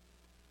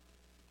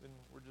 then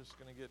we're just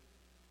going to get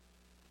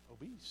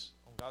obese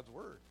on God's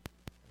Word.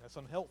 And that's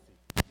unhealthy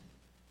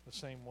the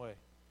same way.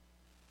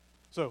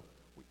 So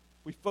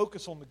we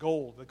focus on the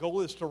goal. The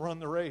goal is to run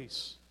the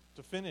race.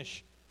 to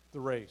finish the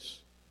race.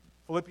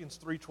 Philippians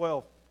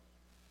 3:12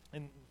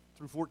 and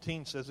through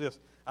 14 says this,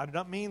 I do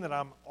not mean that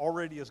I'm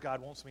already as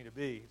God wants me to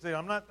be.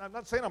 I'm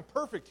not saying I'm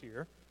perfect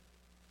here.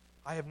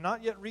 I have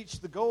not yet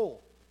reached the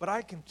goal, but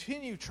I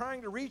continue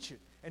trying to reach it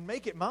and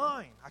make it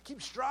mine. I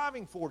keep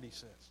striving for it, he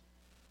says.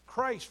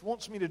 Christ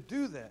wants me to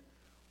do that,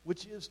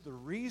 which is the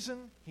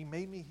reason he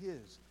made me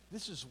his.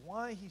 This is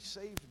why he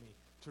saved me,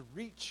 to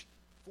reach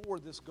for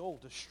this goal,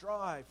 to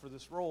strive for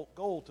this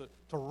goal,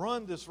 to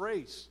run this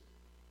race.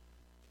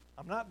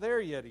 I'm not there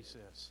yet, he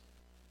says.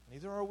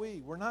 Neither are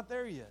we. We're not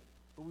there yet,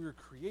 but we were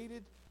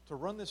created to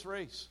run this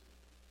race.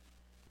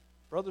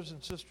 Brothers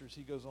and sisters,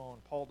 he goes on,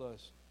 Paul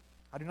does,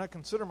 I do not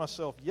consider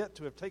myself yet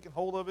to have taken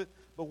hold of it,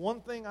 but one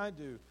thing I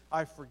do,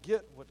 I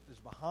forget what is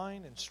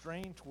behind and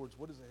strain towards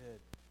what is ahead.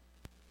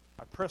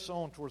 I press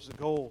on towards the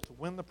goal to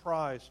win the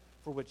prize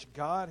for which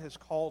God has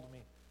called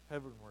me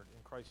heavenward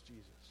in Christ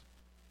Jesus.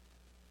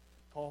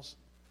 Paul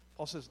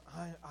says,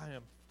 I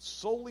am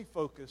solely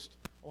focused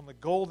on the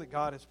goal that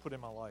God has put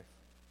in my life.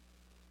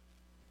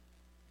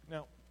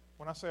 Now,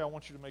 when I say I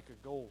want you to make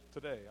a goal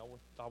today,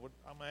 I'm going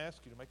to ask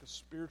you to make a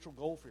spiritual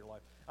goal for your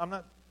life. I'm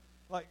not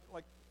like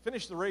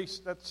finish the race.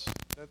 That's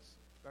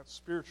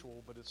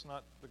spiritual, but it's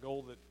not the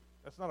goal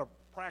that's not a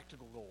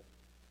practical goal.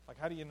 Like,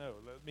 how do you know?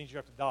 That means you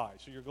have to die.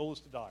 So your goal is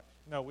to die.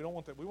 No, we don't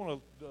want that. We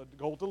want a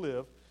goal to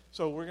live.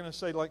 So we're going to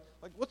say, like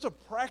what's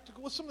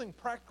something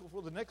practical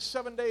for the next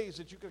 7 days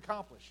that you could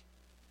accomplish?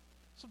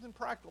 Something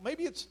practical.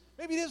 Maybe it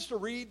is to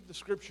read the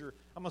Scripture.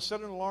 I'm going to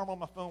set an alarm on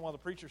my phone while the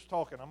preacher's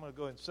talking. I'm going to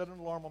go ahead and set an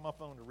alarm on my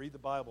phone to read the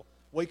Bible.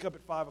 Wake up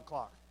at 5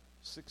 o'clock,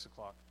 6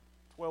 o'clock,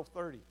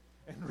 12:30,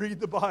 and read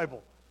the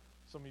Bible.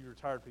 Some of you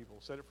retired people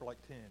set it for like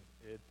 10,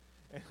 Ed.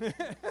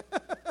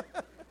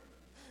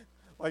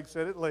 Like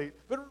set it late.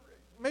 But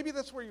maybe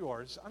that's where you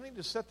are. I need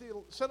to set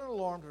an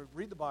alarm to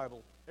read the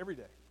Bible every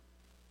day.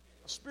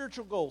 A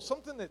spiritual goal,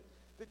 something that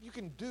you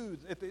can do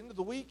at the end of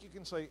the week. You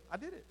can say, I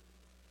did it.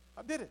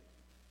 I did it.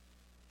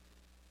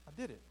 I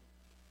did it.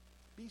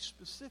 Be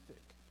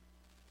specific.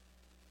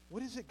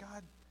 What is it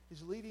God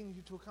is leading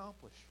you to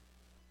accomplish?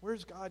 Where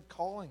is God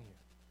calling you?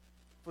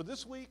 For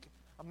this week,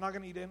 I'm not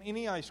going to eat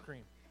any ice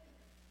cream.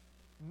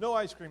 No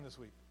ice cream this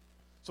week.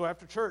 So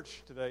after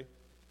church today,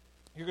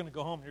 you're going to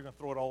go home and you're going to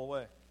throw it all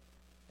away.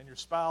 And your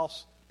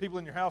spouse, people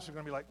in your house are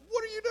going to be like,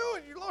 what are you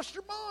doing? You lost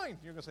your mind.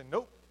 You're going to say,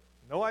 nope,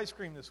 no ice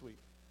cream this week.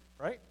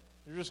 Right?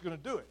 You're just going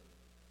to do it.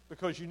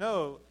 Because you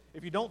know,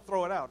 if you don't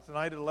throw it out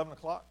tonight at 11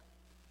 o'clock,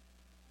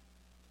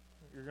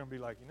 you're going to be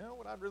like, you know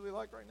what I'd really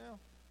like right now?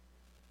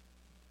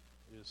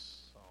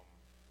 Is some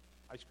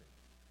ice cream.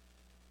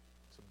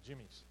 Some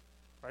Jimmy's.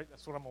 Right?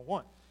 That's what I'm going to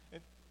want.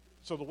 And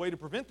so the way to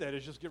prevent that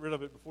is just get rid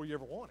of it before you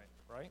ever want it.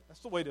 Right? That's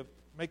the way to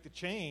make the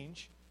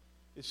change,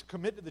 is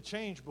commit to the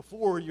change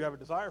before you have a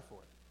desire for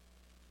it.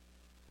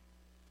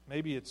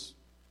 Maybe it's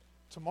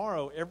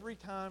tomorrow, every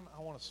time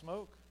I want to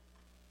smoke,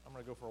 I'm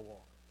going to go for a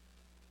walk.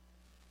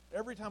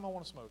 Every time I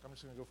want to smoke, I'm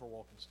just going to go for a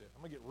walk instead.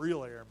 I'm going to get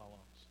real air in my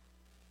lungs.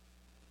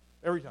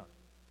 Every time.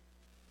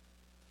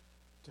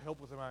 To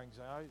help with my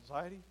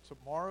anxiety,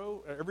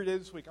 tomorrow, every day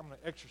this week, I'm going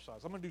to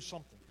exercise. I'm going to do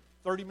something,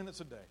 30 minutes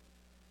a day,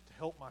 to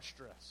help my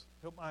stress,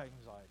 help my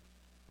anxiety.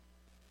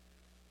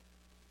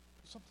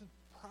 Something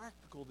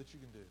practical that you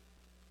can do.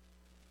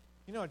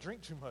 You know, I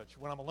drink too much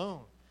when I'm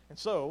alone. And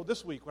so,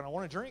 this week, when I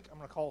want to drink, I'm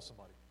going to call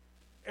somebody.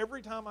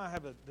 Every time I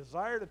have a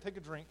desire to take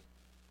a drink,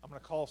 I'm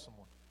going to call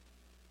someone.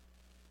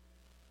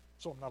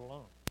 So I'm not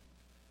alone.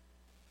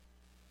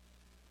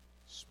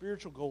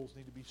 Spiritual goals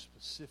need to be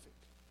specific.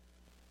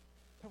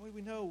 That way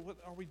we know, what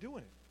are we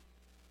doing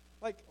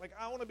it? Like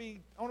I want to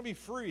be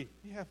free.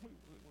 Yeah,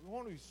 we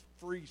want to be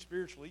free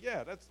spiritually.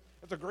 Yeah, that's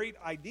a great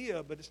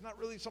idea, but it's not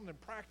really something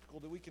practical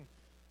that we can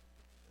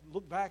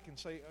look back and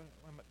say,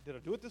 did I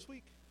do it this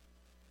week?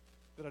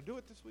 Did I do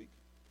it this week?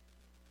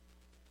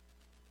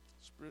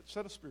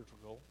 Set a spiritual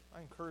goal.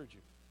 I encourage you.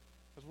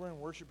 As we're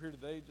in worship here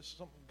today, just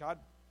something, God,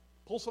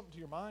 pull something to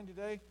your mind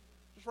today.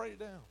 Just write it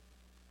down.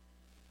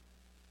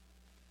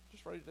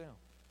 Just write it down.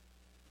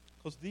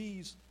 Because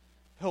these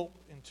help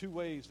in two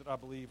ways that I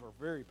believe are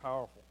very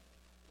powerful.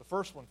 The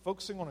first one,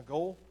 focusing on a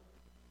goal,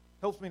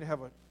 helps me to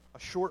have a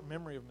short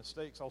memory of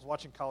mistakes. I was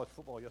watching college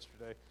football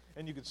yesterday,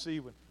 and you could see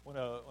when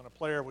a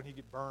player, when he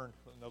get burned,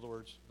 in other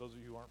words, those of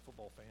you who aren't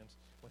football fans,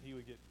 when he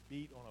would get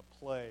beat on a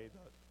play,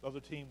 the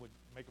other team would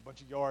make a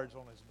bunch of yards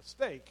on his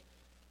mistake.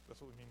 That's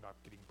what we mean by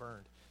getting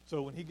burned.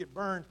 So when he get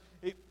burned,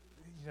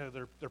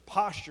 their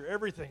posture,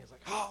 everything is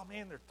like, oh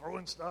man, they're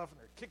throwing stuff and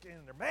they're kicking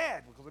and they're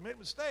mad because they made a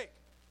mistake,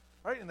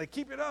 right? And they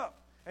keep it up.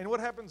 And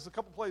what happens a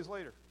couple plays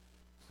later?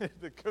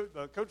 the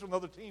coach of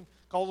another team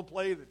calls a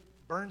play that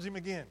burns him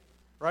again,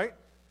 right?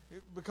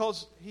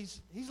 Because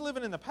he's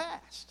living in the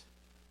past.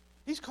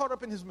 He's caught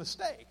up in his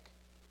mistake.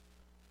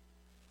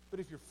 But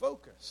if you're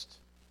focused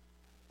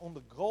on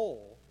the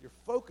goal, you're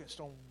focused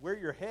on where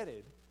you're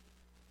headed,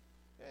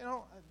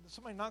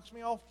 somebody knocks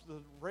me off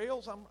the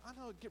rails, I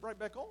know get right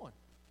back on.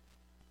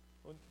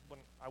 When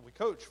we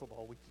coach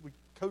football, we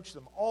coach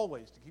them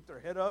always to keep their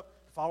head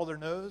up, to follow their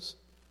nose,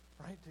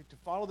 right? To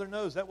follow their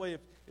nose. That way,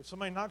 if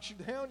somebody knocks you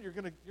down, you're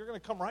gonna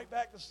come right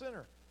back to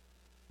center.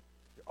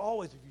 You're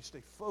always, if you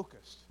stay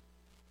focused,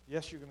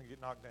 yes, you're going to get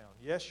knocked down.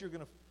 Yes, you're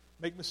going to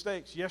make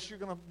mistakes. Yes, you're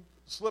going to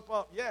slip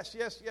up. Yes.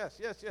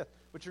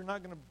 But you're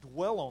not going to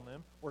dwell on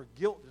them where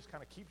guilt just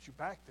kind of keeps you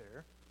back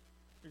there.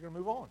 You're going to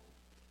move on.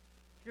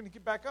 You're going to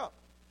get back up.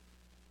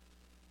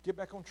 Get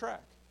back on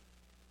track.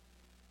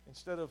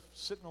 Instead of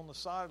sitting on the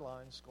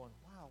sidelines going,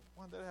 wow,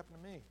 why did that happen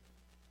to me?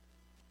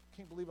 I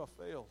can't believe I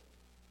failed.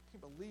 I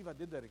can't believe I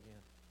did that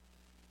again.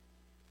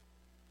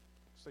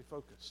 Stay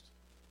focused.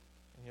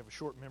 And you have a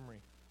short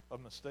memory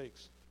of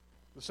mistakes.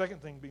 The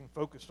second thing, being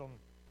focused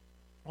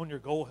on your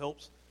goal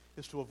helps,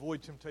 is to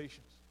avoid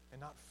temptations and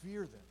not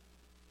fear them.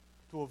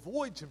 To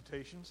avoid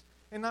temptations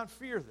and not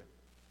fear them.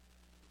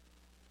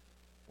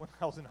 When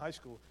I was in high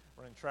school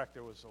running track,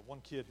 there was one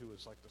kid who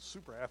was like the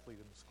super athlete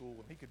in the school,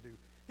 and he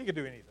could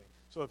do anything.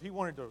 So if he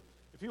wanted to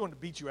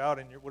beat you out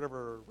in your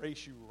whatever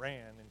race you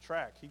ran in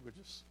track, he would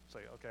just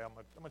say, "Okay, I'm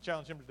gonna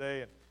challenge him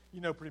today," and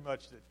you know pretty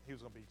much that he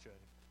was gonna beat you.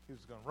 He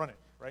was going to run it,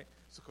 right?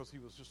 It's because he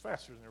was just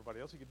faster than everybody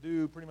else. He could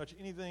do pretty much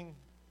anything.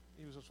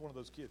 He was just one of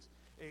those kids.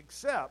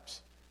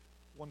 Except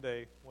one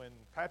day when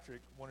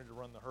Patrick wanted to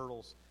run the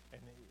hurdles,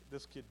 and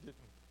this kid didn't.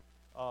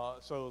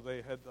 So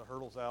they had the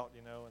hurdles out,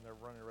 and they're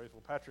running a race.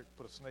 Well, Patrick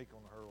put a snake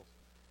on the hurdles.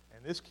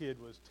 And this kid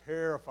was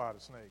terrified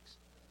of snakes.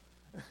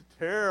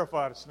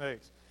 Terrified of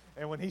snakes.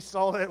 And when he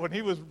saw that, when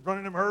he was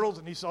running them hurdles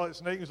and he saw that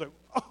snake, he was like,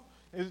 oh!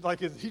 It was like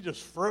he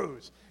just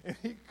froze. And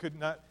he could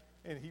not.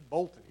 And he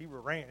bolted. He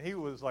ran. He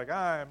was like,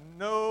 I am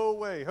no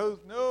way.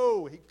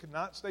 No. He could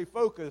not stay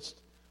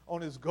focused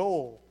on his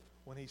goal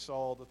when he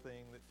saw the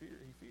thing that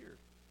he feared.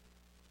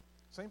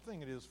 Same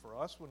thing it is for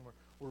us when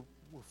we're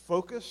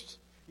focused.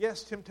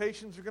 Yes,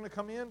 temptations are going to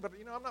come in, but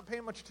I'm not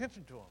paying much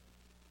attention to them.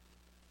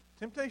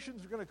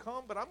 Temptations are going to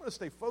come, but I'm going to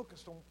stay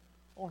focused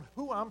on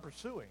who I'm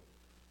pursuing.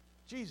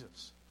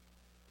 Jesus.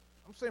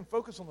 I'm staying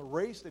focused on the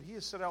race that he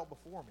has set out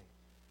before me.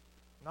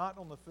 Not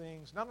on the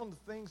things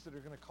that are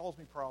going to cause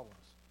me problems.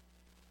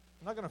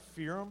 I'm not going to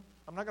fear them.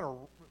 I'm not going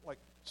to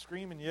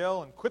scream and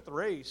yell and quit the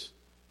race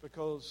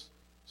because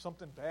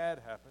something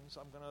bad happens.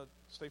 I'm going to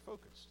stay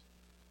focused.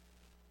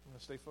 I'm going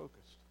to stay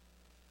focused.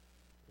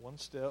 One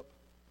step,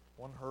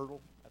 one hurdle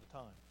at a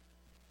time.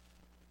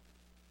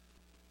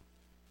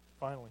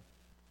 Finally,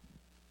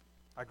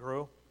 I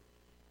grow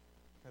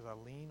as I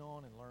lean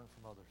on and learn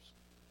from others.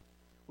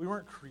 We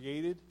weren't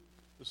created.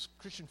 The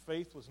Christian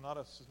faith is not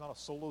a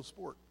solo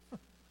sport.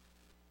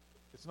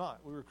 It's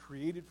not. We were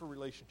created for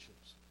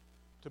relationships.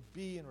 To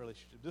be in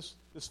relationship.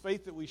 This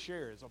faith that we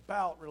share is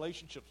about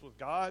relationships with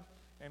God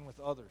and with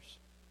others.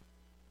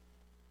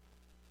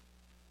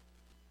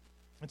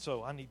 And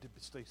so I need to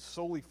stay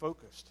solely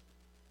focused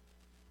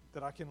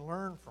that I can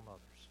learn from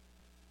others.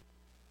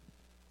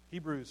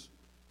 Hebrews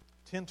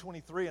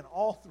 10:23 and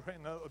all through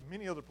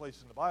many other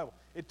places in the Bible,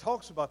 it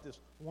talks about this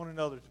one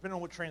another. Depending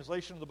on what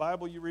translation of the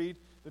Bible you read,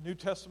 the New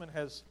Testament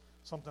has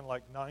something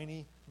like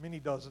 90, many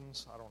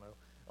dozens, I don't know,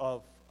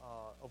 of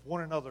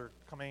one another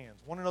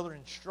commands, one another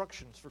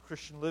instructions for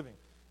Christian living.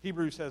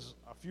 Hebrews has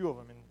a few of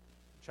them in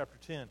chapter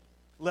 10.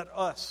 Let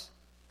us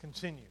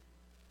continue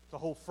to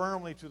hold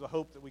firmly to the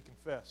hope that we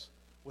confess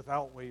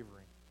without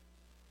wavering.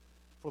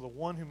 For the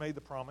one who made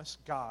the promise,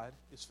 God,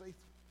 is faithful.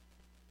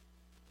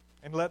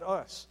 And let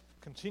us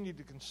continue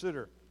to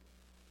consider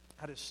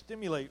how to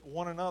stimulate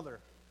one another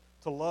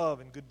to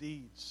love and good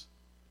deeds.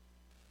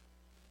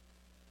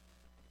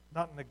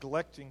 Not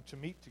neglecting to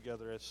meet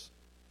together as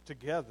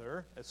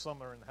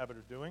some are in the habit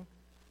of doing,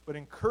 but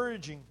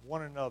encouraging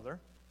one another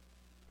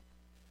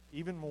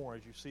even more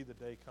as you see the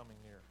day coming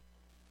near.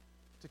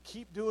 To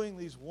keep doing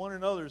these one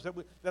another's,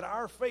 that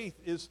our faith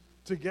is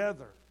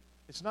together.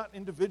 It's not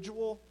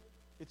individual.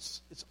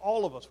 It's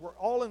all of us. We're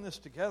all in this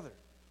together.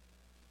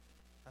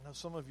 I know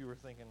some of you are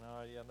thinking,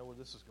 oh, yeah, I know where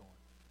this is going.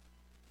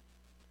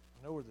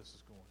 I know where this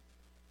is going.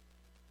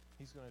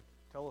 He's going to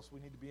tell us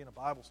we need to be in a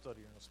Bible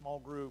study or in a small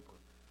group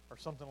or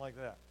something like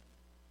that.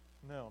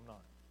 No, I'm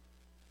not.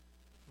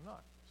 I'm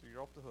not. So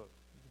you're off the hook.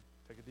 You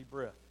can take a deep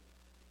breath.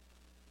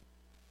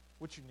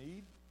 What you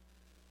need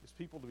is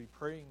people to be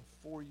praying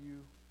for you.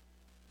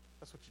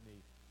 That's what you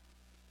need.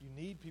 You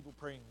need people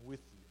praying with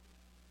you.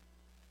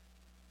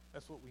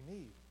 That's what we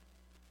need.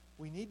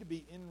 We need to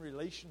be in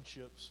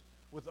relationships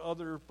with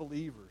other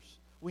believers.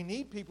 We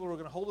need people who are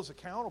going to hold us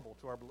accountable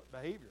to our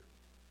behavior.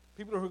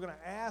 People who are going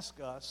to ask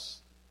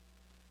us,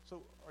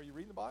 so are you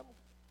reading the Bible?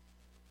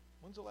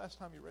 When's the last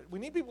time you read it? We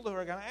need people who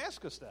are going to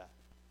ask us that.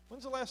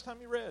 When's the last time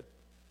you read?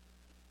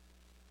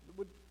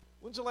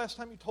 When's the last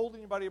time you told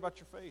anybody about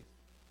your faith?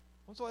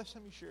 When's the last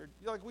time you shared?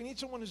 We need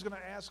someone who's going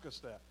to ask us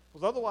that.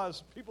 Because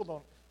otherwise, people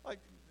don't,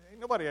 ain't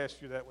nobody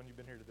asked you that when you've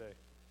been here today.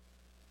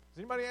 Does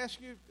anybody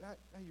ask you,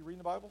 hey, you reading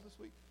the Bible this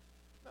week?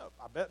 No,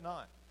 I bet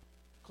not.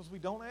 Because we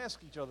don't ask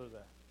each other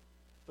that.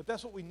 But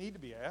that's what we need to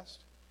be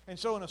asked. And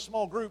so in a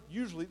small group,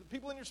 usually, the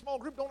people in your small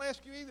group don't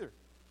ask you either.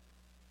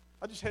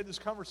 I just had this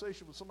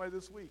conversation with somebody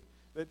this week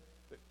that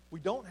we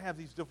don't have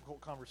these difficult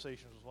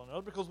conversations with one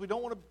another because we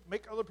don't want to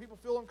make other people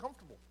feel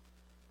uncomfortable.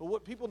 But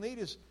what people need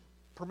is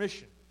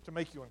permission. to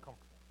make you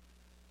uncomfortable.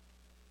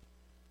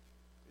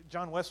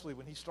 John Wesley,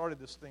 when he started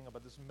this thing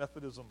about this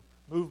Methodism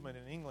movement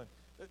in England,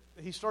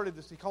 he started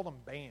this, he called them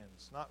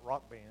bands, not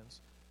rock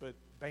bands, but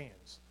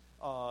bands.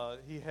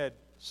 He had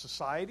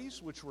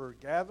societies, which were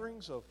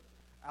gatherings of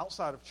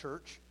outside of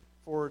church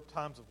for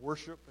times of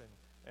worship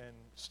and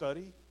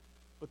study.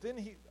 But then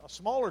a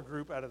smaller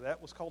group out of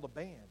that was called a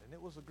band, and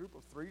it was a group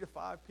of 3 to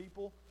 5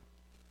 people,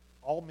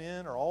 all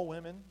men or all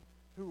women,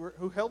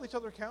 who held each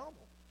other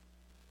accountable.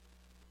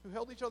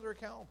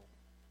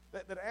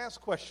 That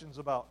asked questions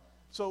about,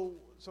 so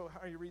how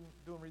are you reading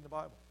the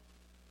Bible?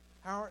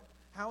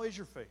 How is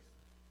your faith?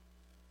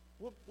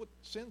 What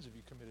sins have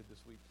you committed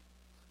this week?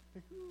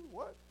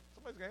 What?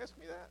 Somebody's going to ask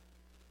me that?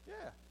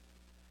 Yeah.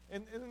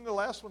 And then the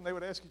last one they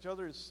would ask each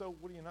other is, so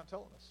what are you not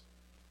telling us?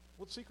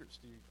 What secrets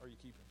are you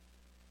keeping?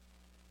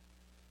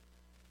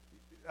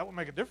 That would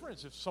make a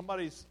difference if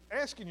somebody's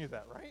asking you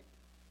that, right?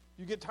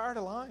 You get tired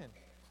of lying.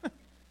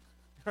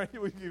 Right?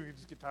 You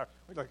just get tired.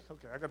 We're like,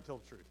 okay, I got to tell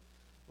the truth.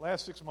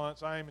 Last 6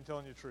 months, I ain't been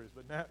telling you the truth.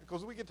 But now,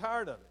 because we get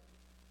tired of it.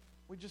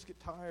 We just get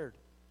tired.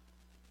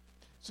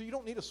 So you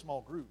don't need a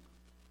small group.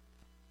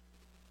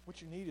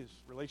 What you need is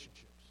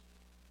relationships.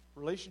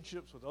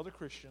 Relationships with other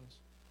Christians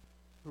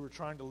who are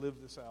trying to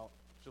live this out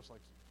just like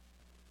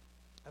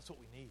you. That's what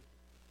we need.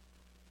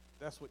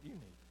 That's what you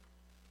need.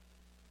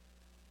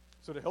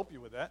 So to help you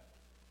with that,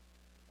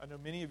 I know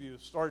many of you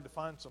have started to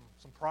find some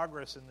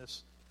progress in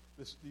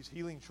these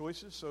healing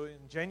choices. So in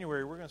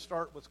January, we're going to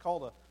start what's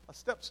called a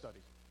step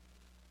study.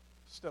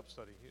 Step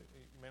study.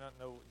 You may not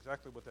know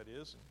exactly what that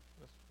is,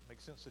 and it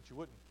makes sense that you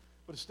wouldn't.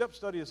 But a step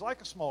study is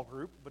like a small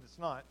group, but it's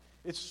not.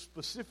 It's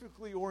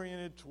specifically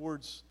oriented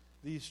towards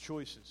these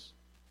choices.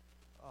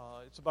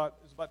 It's about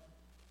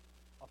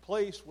a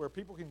place where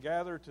people can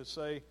gather to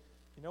say,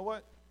 you know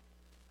what,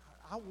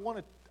 I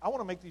want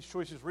to make these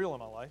choices real in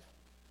my life,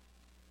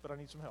 but I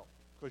need some help,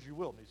 because you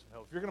will need some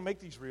help. If you're going to make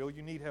these real,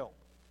 you need help.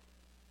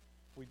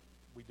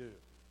 We do.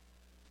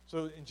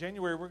 So in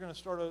January, we're going to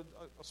start a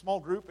small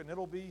group, and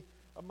it'll be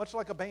much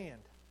like a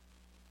band,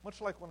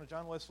 much like one of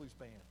John Wesley's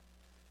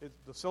band.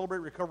 The Celebrate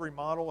Recovery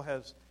model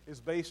is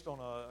based on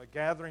a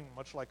gathering,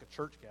 much like a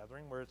church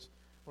gathering, where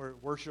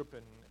worship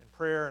and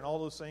prayer and all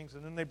those things,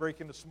 and then they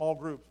break into small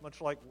groups, much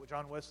like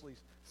John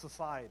Wesley's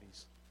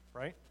societies,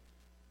 right?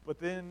 But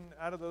then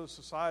out of those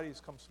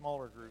societies come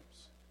smaller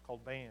groups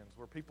called bands,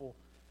 where people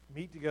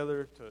meet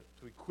together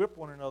to equip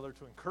one another,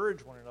 to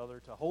encourage one another,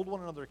 to hold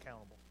one another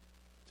accountable,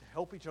 to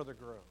help each other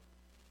grow.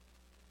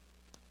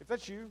 If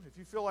that's you, if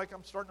you feel like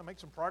I'm starting to make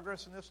some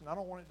progress in this and I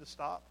don't want it to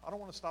stop, I don't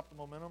want to stop the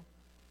momentum,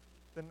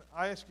 then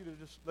I ask you to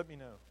just let me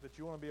know that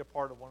you want to be a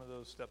part of one of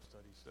those step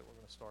studies that we're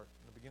going to start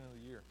in the beginning of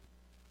the year,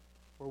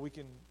 where we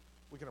can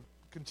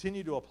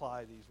continue to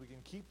apply these. We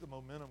can keep the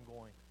momentum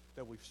going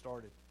that we've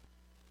started.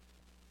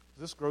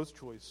 This growth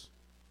choice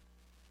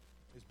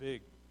is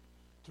big.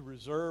 To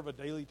reserve a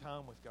daily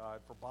time with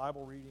God for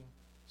Bible reading,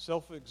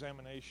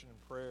 self-examination,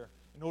 and prayer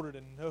in order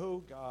to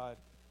know God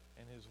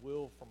and His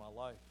will for my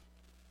life,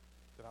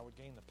 that I would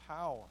gain the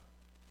power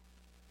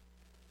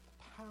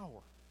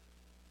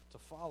to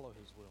follow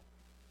His will.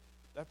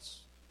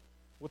 That's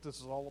what this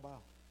is all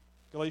about.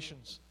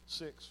 Galatians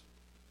 6,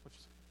 which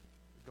is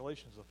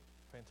Galatians is a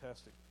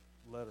fantastic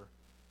letter.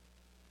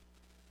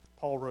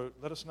 Paul wrote,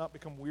 "Let us not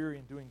become weary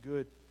in doing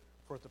good,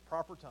 for at the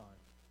proper time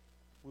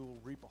we will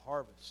reap a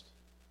harvest.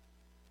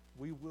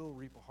 We will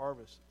reap a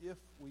harvest if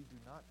we do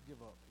not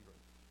give up," he wrote.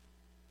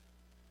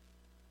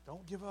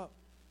 Don't give up.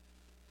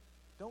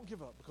 Don't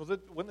give up, because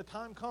when the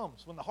time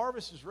comes, when the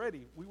harvest is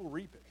ready, we will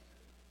reap it.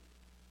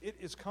 It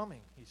is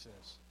coming, he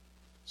says.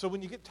 So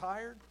when you get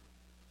tired,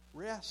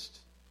 rest,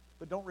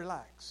 but don't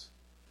relax.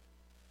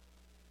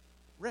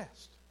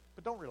 Rest,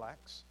 but don't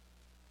relax.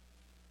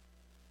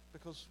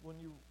 Because when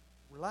you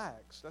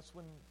relax, that's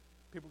when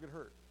people get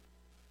hurt.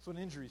 That's when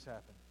injuries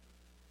happen.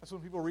 That's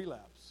when people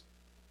relapse.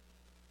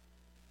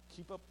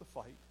 Keep up the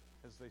fight,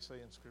 as they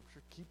say in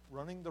Scripture. Keep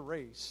running the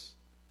race.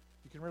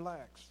 You can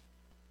relax,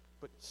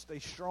 but stay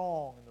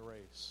strong in the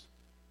race.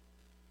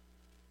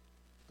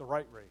 The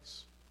right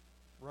race.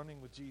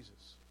 Running with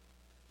Jesus.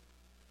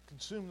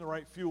 Consume the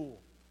right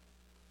fuel.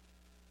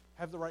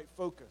 Have the right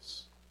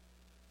focus.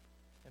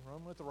 And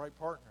run with the right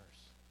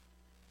partners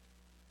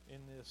in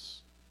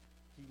this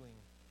healing,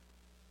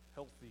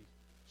 healthy,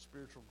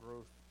 spiritual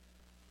growth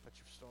that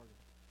you've started.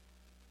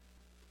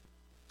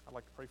 I'd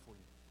like to pray for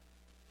you.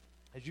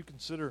 As you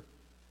consider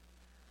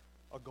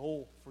a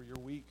goal for your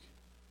week,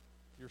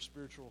 your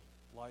spiritual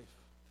life,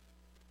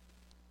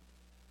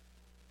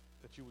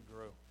 that you would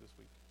grow this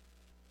week.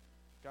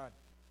 God,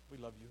 we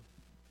love you.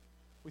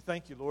 We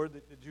thank you, Lord,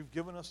 that you've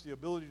given us the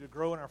ability to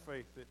grow in our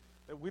faith,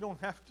 that we don't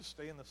have to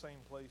stay in the same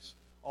place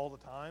all the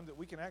time, that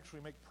we can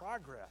actually make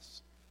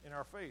progress in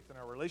our faith, in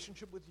our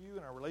relationship with you,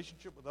 in our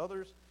relationship with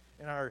others,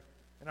 in our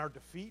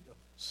defeat of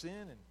sin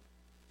and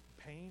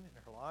pain in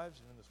our lives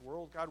and in this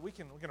world. God, we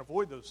can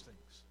avoid those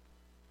things.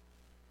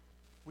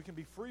 We can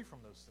be free from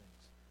those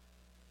things.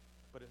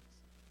 But it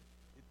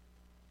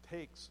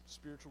takes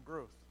spiritual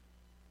growth.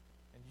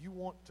 And you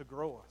want to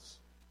grow us.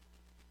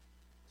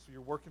 So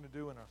you're working to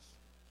do in us.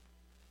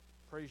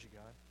 Praise you,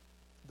 God.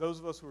 Those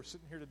of us who are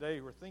sitting here today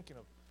who are thinking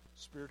of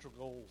spiritual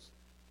goals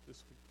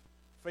this week,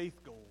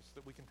 faith goals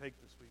that we can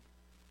take this week,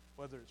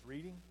 whether it's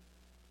reading,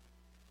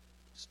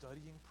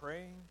 studying,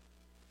 praying,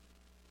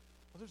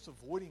 whether it's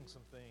avoiding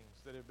some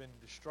things that have been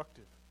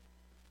destructive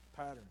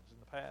patterns in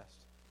the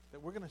past, that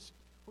we're going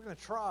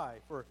to try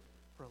for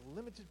a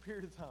limited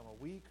period of time,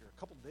 a week or a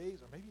couple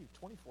days or maybe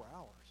 24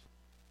 hours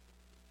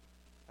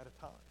at a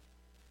time.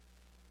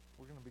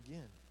 We're going to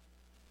begin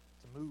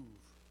to move.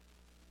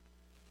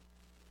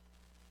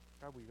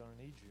 God, we're going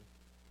to need you.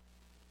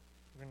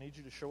 We're going to need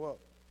you to show up.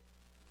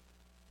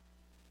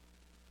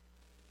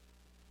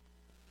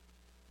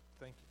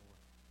 Thank you,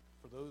 Lord,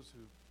 for those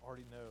who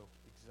already know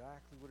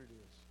exactly what it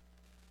is.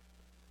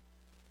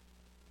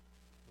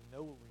 We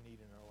know what we need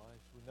in our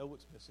lives. We know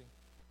what's missing.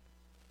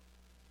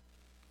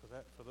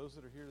 For those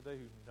that are here today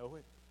who know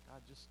it,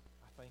 God,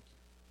 I thank you.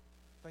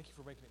 Thank you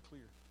for making it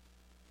clear.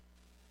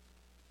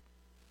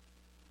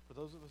 For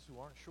those of us who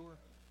aren't sure,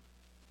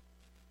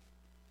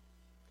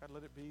 God,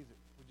 let it be that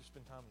we just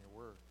spend time in your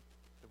word,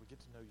 that we get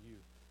to know you,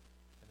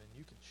 and then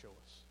you can show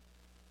us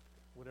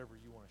whatever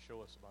you want to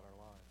show us about our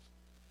lives.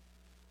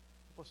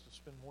 Help us to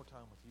spend more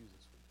time with you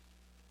this week.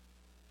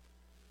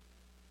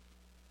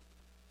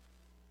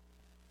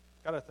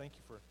 God, I thank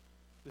you for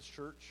this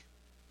church,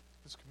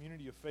 this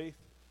community of faith,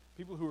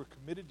 people who are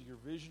committed to your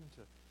vision,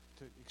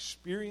 to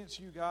experience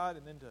you, God,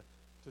 and then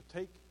to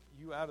take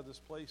you out of this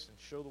place and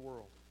show the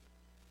world.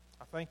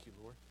 I thank you,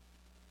 Lord,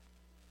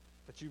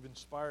 that you've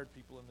inspired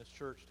people in this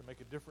church to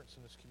make a difference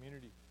in this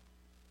community,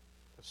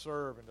 to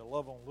serve and to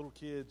love on little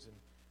kids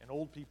and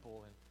old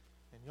people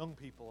and young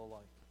people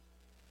alike.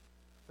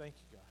 Thank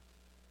you, God.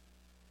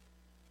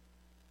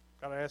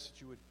 God, I ask that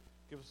you would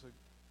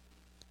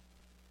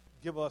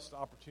give us the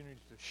opportunity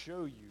to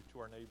show you to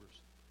our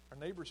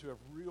neighbors who have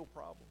real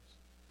problems,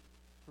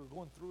 who are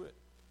going through it,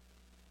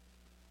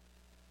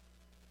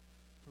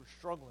 who are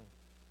struggling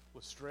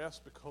with stress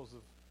because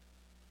of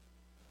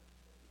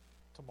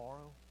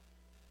tomorrow,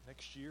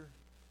 next year,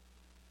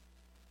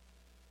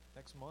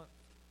 next month.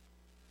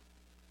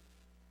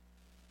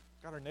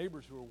 God, our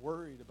neighbors who are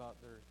worried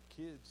about their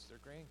kids, their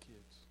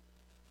grandkids,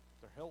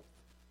 their health,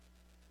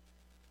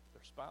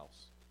 their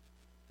spouse.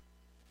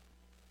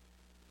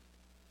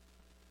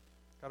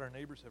 God, our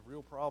neighbors have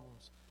real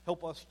problems.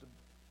 Help us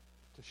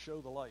to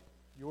show the light,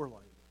 your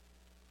light,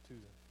 to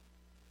them.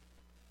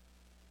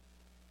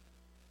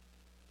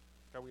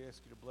 God, we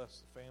ask you to bless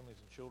the families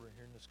and children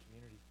here in this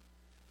community.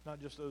 Not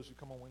just those who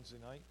come on Wednesday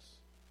nights,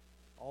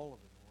 all of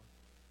them, Lord.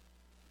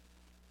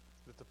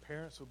 That the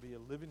parents would be a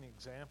living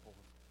example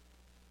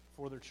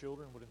for their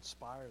children, would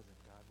inspire them,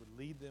 God, would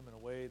lead them in a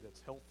way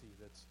that's healthy,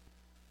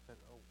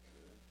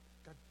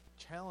 God,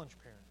 challenge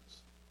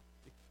parents.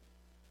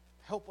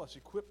 Help us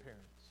equip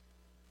parents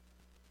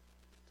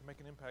to make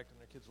an impact in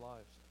their kids'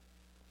 lives.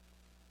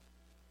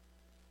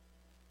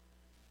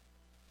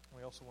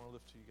 We also want to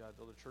lift to you, God,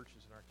 the other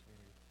churches in our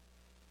community.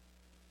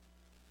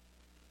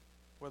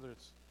 Whether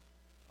it's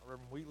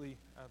Reverend Wheatley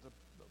at the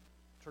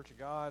Church of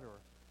God or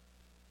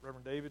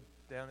Reverend David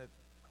down at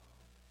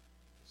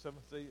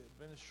Seventh-day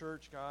Adventist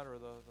Church, God, or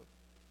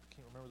I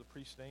can't remember the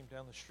priest's name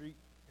down the street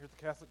here at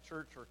the Catholic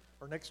Church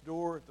or next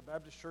door at the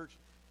Baptist Church.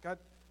 God,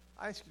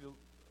 I ask you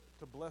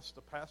to bless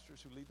the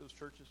pastors who lead those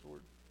churches,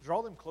 Lord.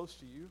 Draw them close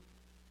to you.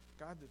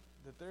 God,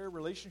 that their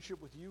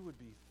relationship with you would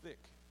be thick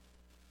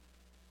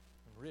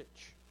and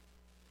rich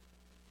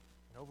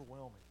and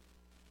overwhelming.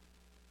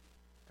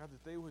 God,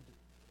 that they would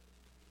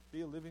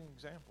be a living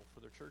example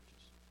for their churches.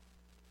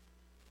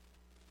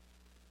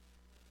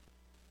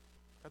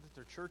 God, that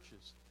their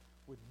churches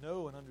would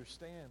know and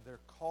understand their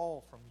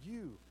call from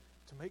you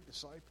to make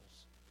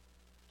disciples,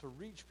 to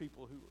reach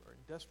people who are in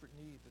desperate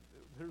need.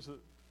 That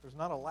there's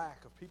not a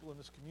lack of people in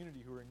this community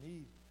who are in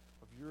need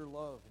of your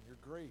love and your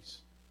grace.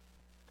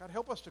 God,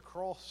 help us to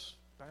cross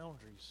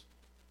boundaries,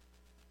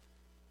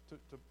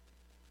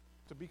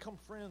 to become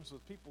friends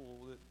with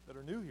people that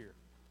are new here.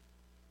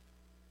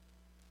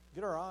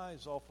 Get our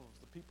eyes off of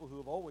the people who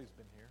have always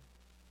been here.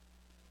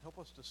 Help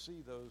us to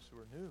see those who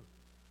are new,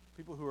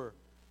 people who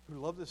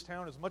love this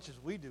town as much as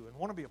we do and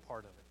want to be a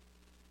part of it.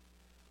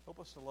 Help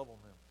us to love on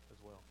them as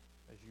well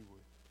as you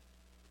would.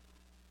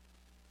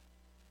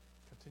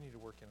 Continue to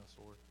work in us,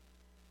 Lord.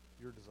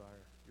 Your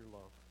desire, your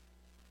love.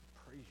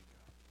 Praise you,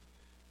 God.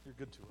 You're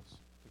good to us.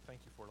 We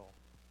thank you for it all.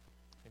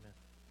 Amen.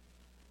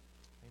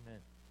 Amen.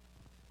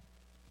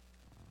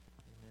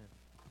 Amen.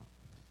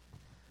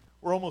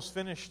 We're almost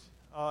finished.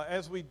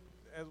 We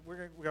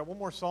got one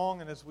more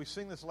song, and as we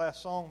sing this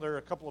last song, there are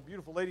a couple of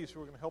beautiful ladies who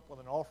are going to help with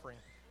an offering.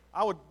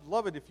 I would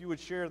love it if you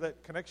would share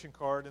that connection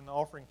card in the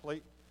offering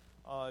plate.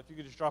 If you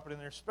could just drop it in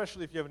there,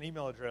 especially if you have an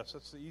email address.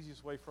 That's the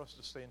easiest way for us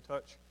to stay in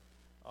touch.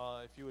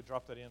 If you would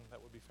drop that in,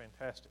 that would be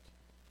fantastic.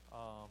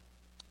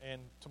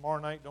 And tomorrow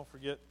night, don't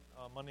forget,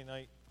 Monday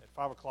night at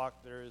 5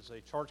 o'clock, there is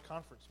a charge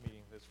conference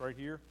meeting that's right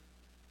here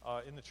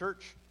in the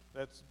church.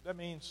 That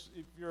means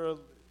if you're in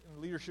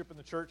leadership in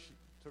the church,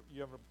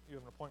 you have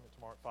an appointment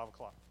tomorrow at 5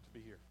 o'clock to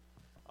be here.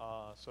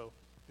 So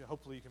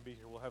hopefully you can be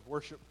here. We'll have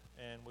worship,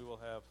 and we will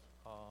have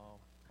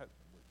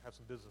have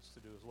some business to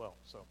do as well.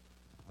 So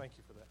thank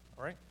you for that.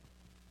 All right?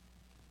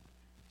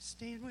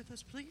 Stand with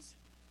us, please.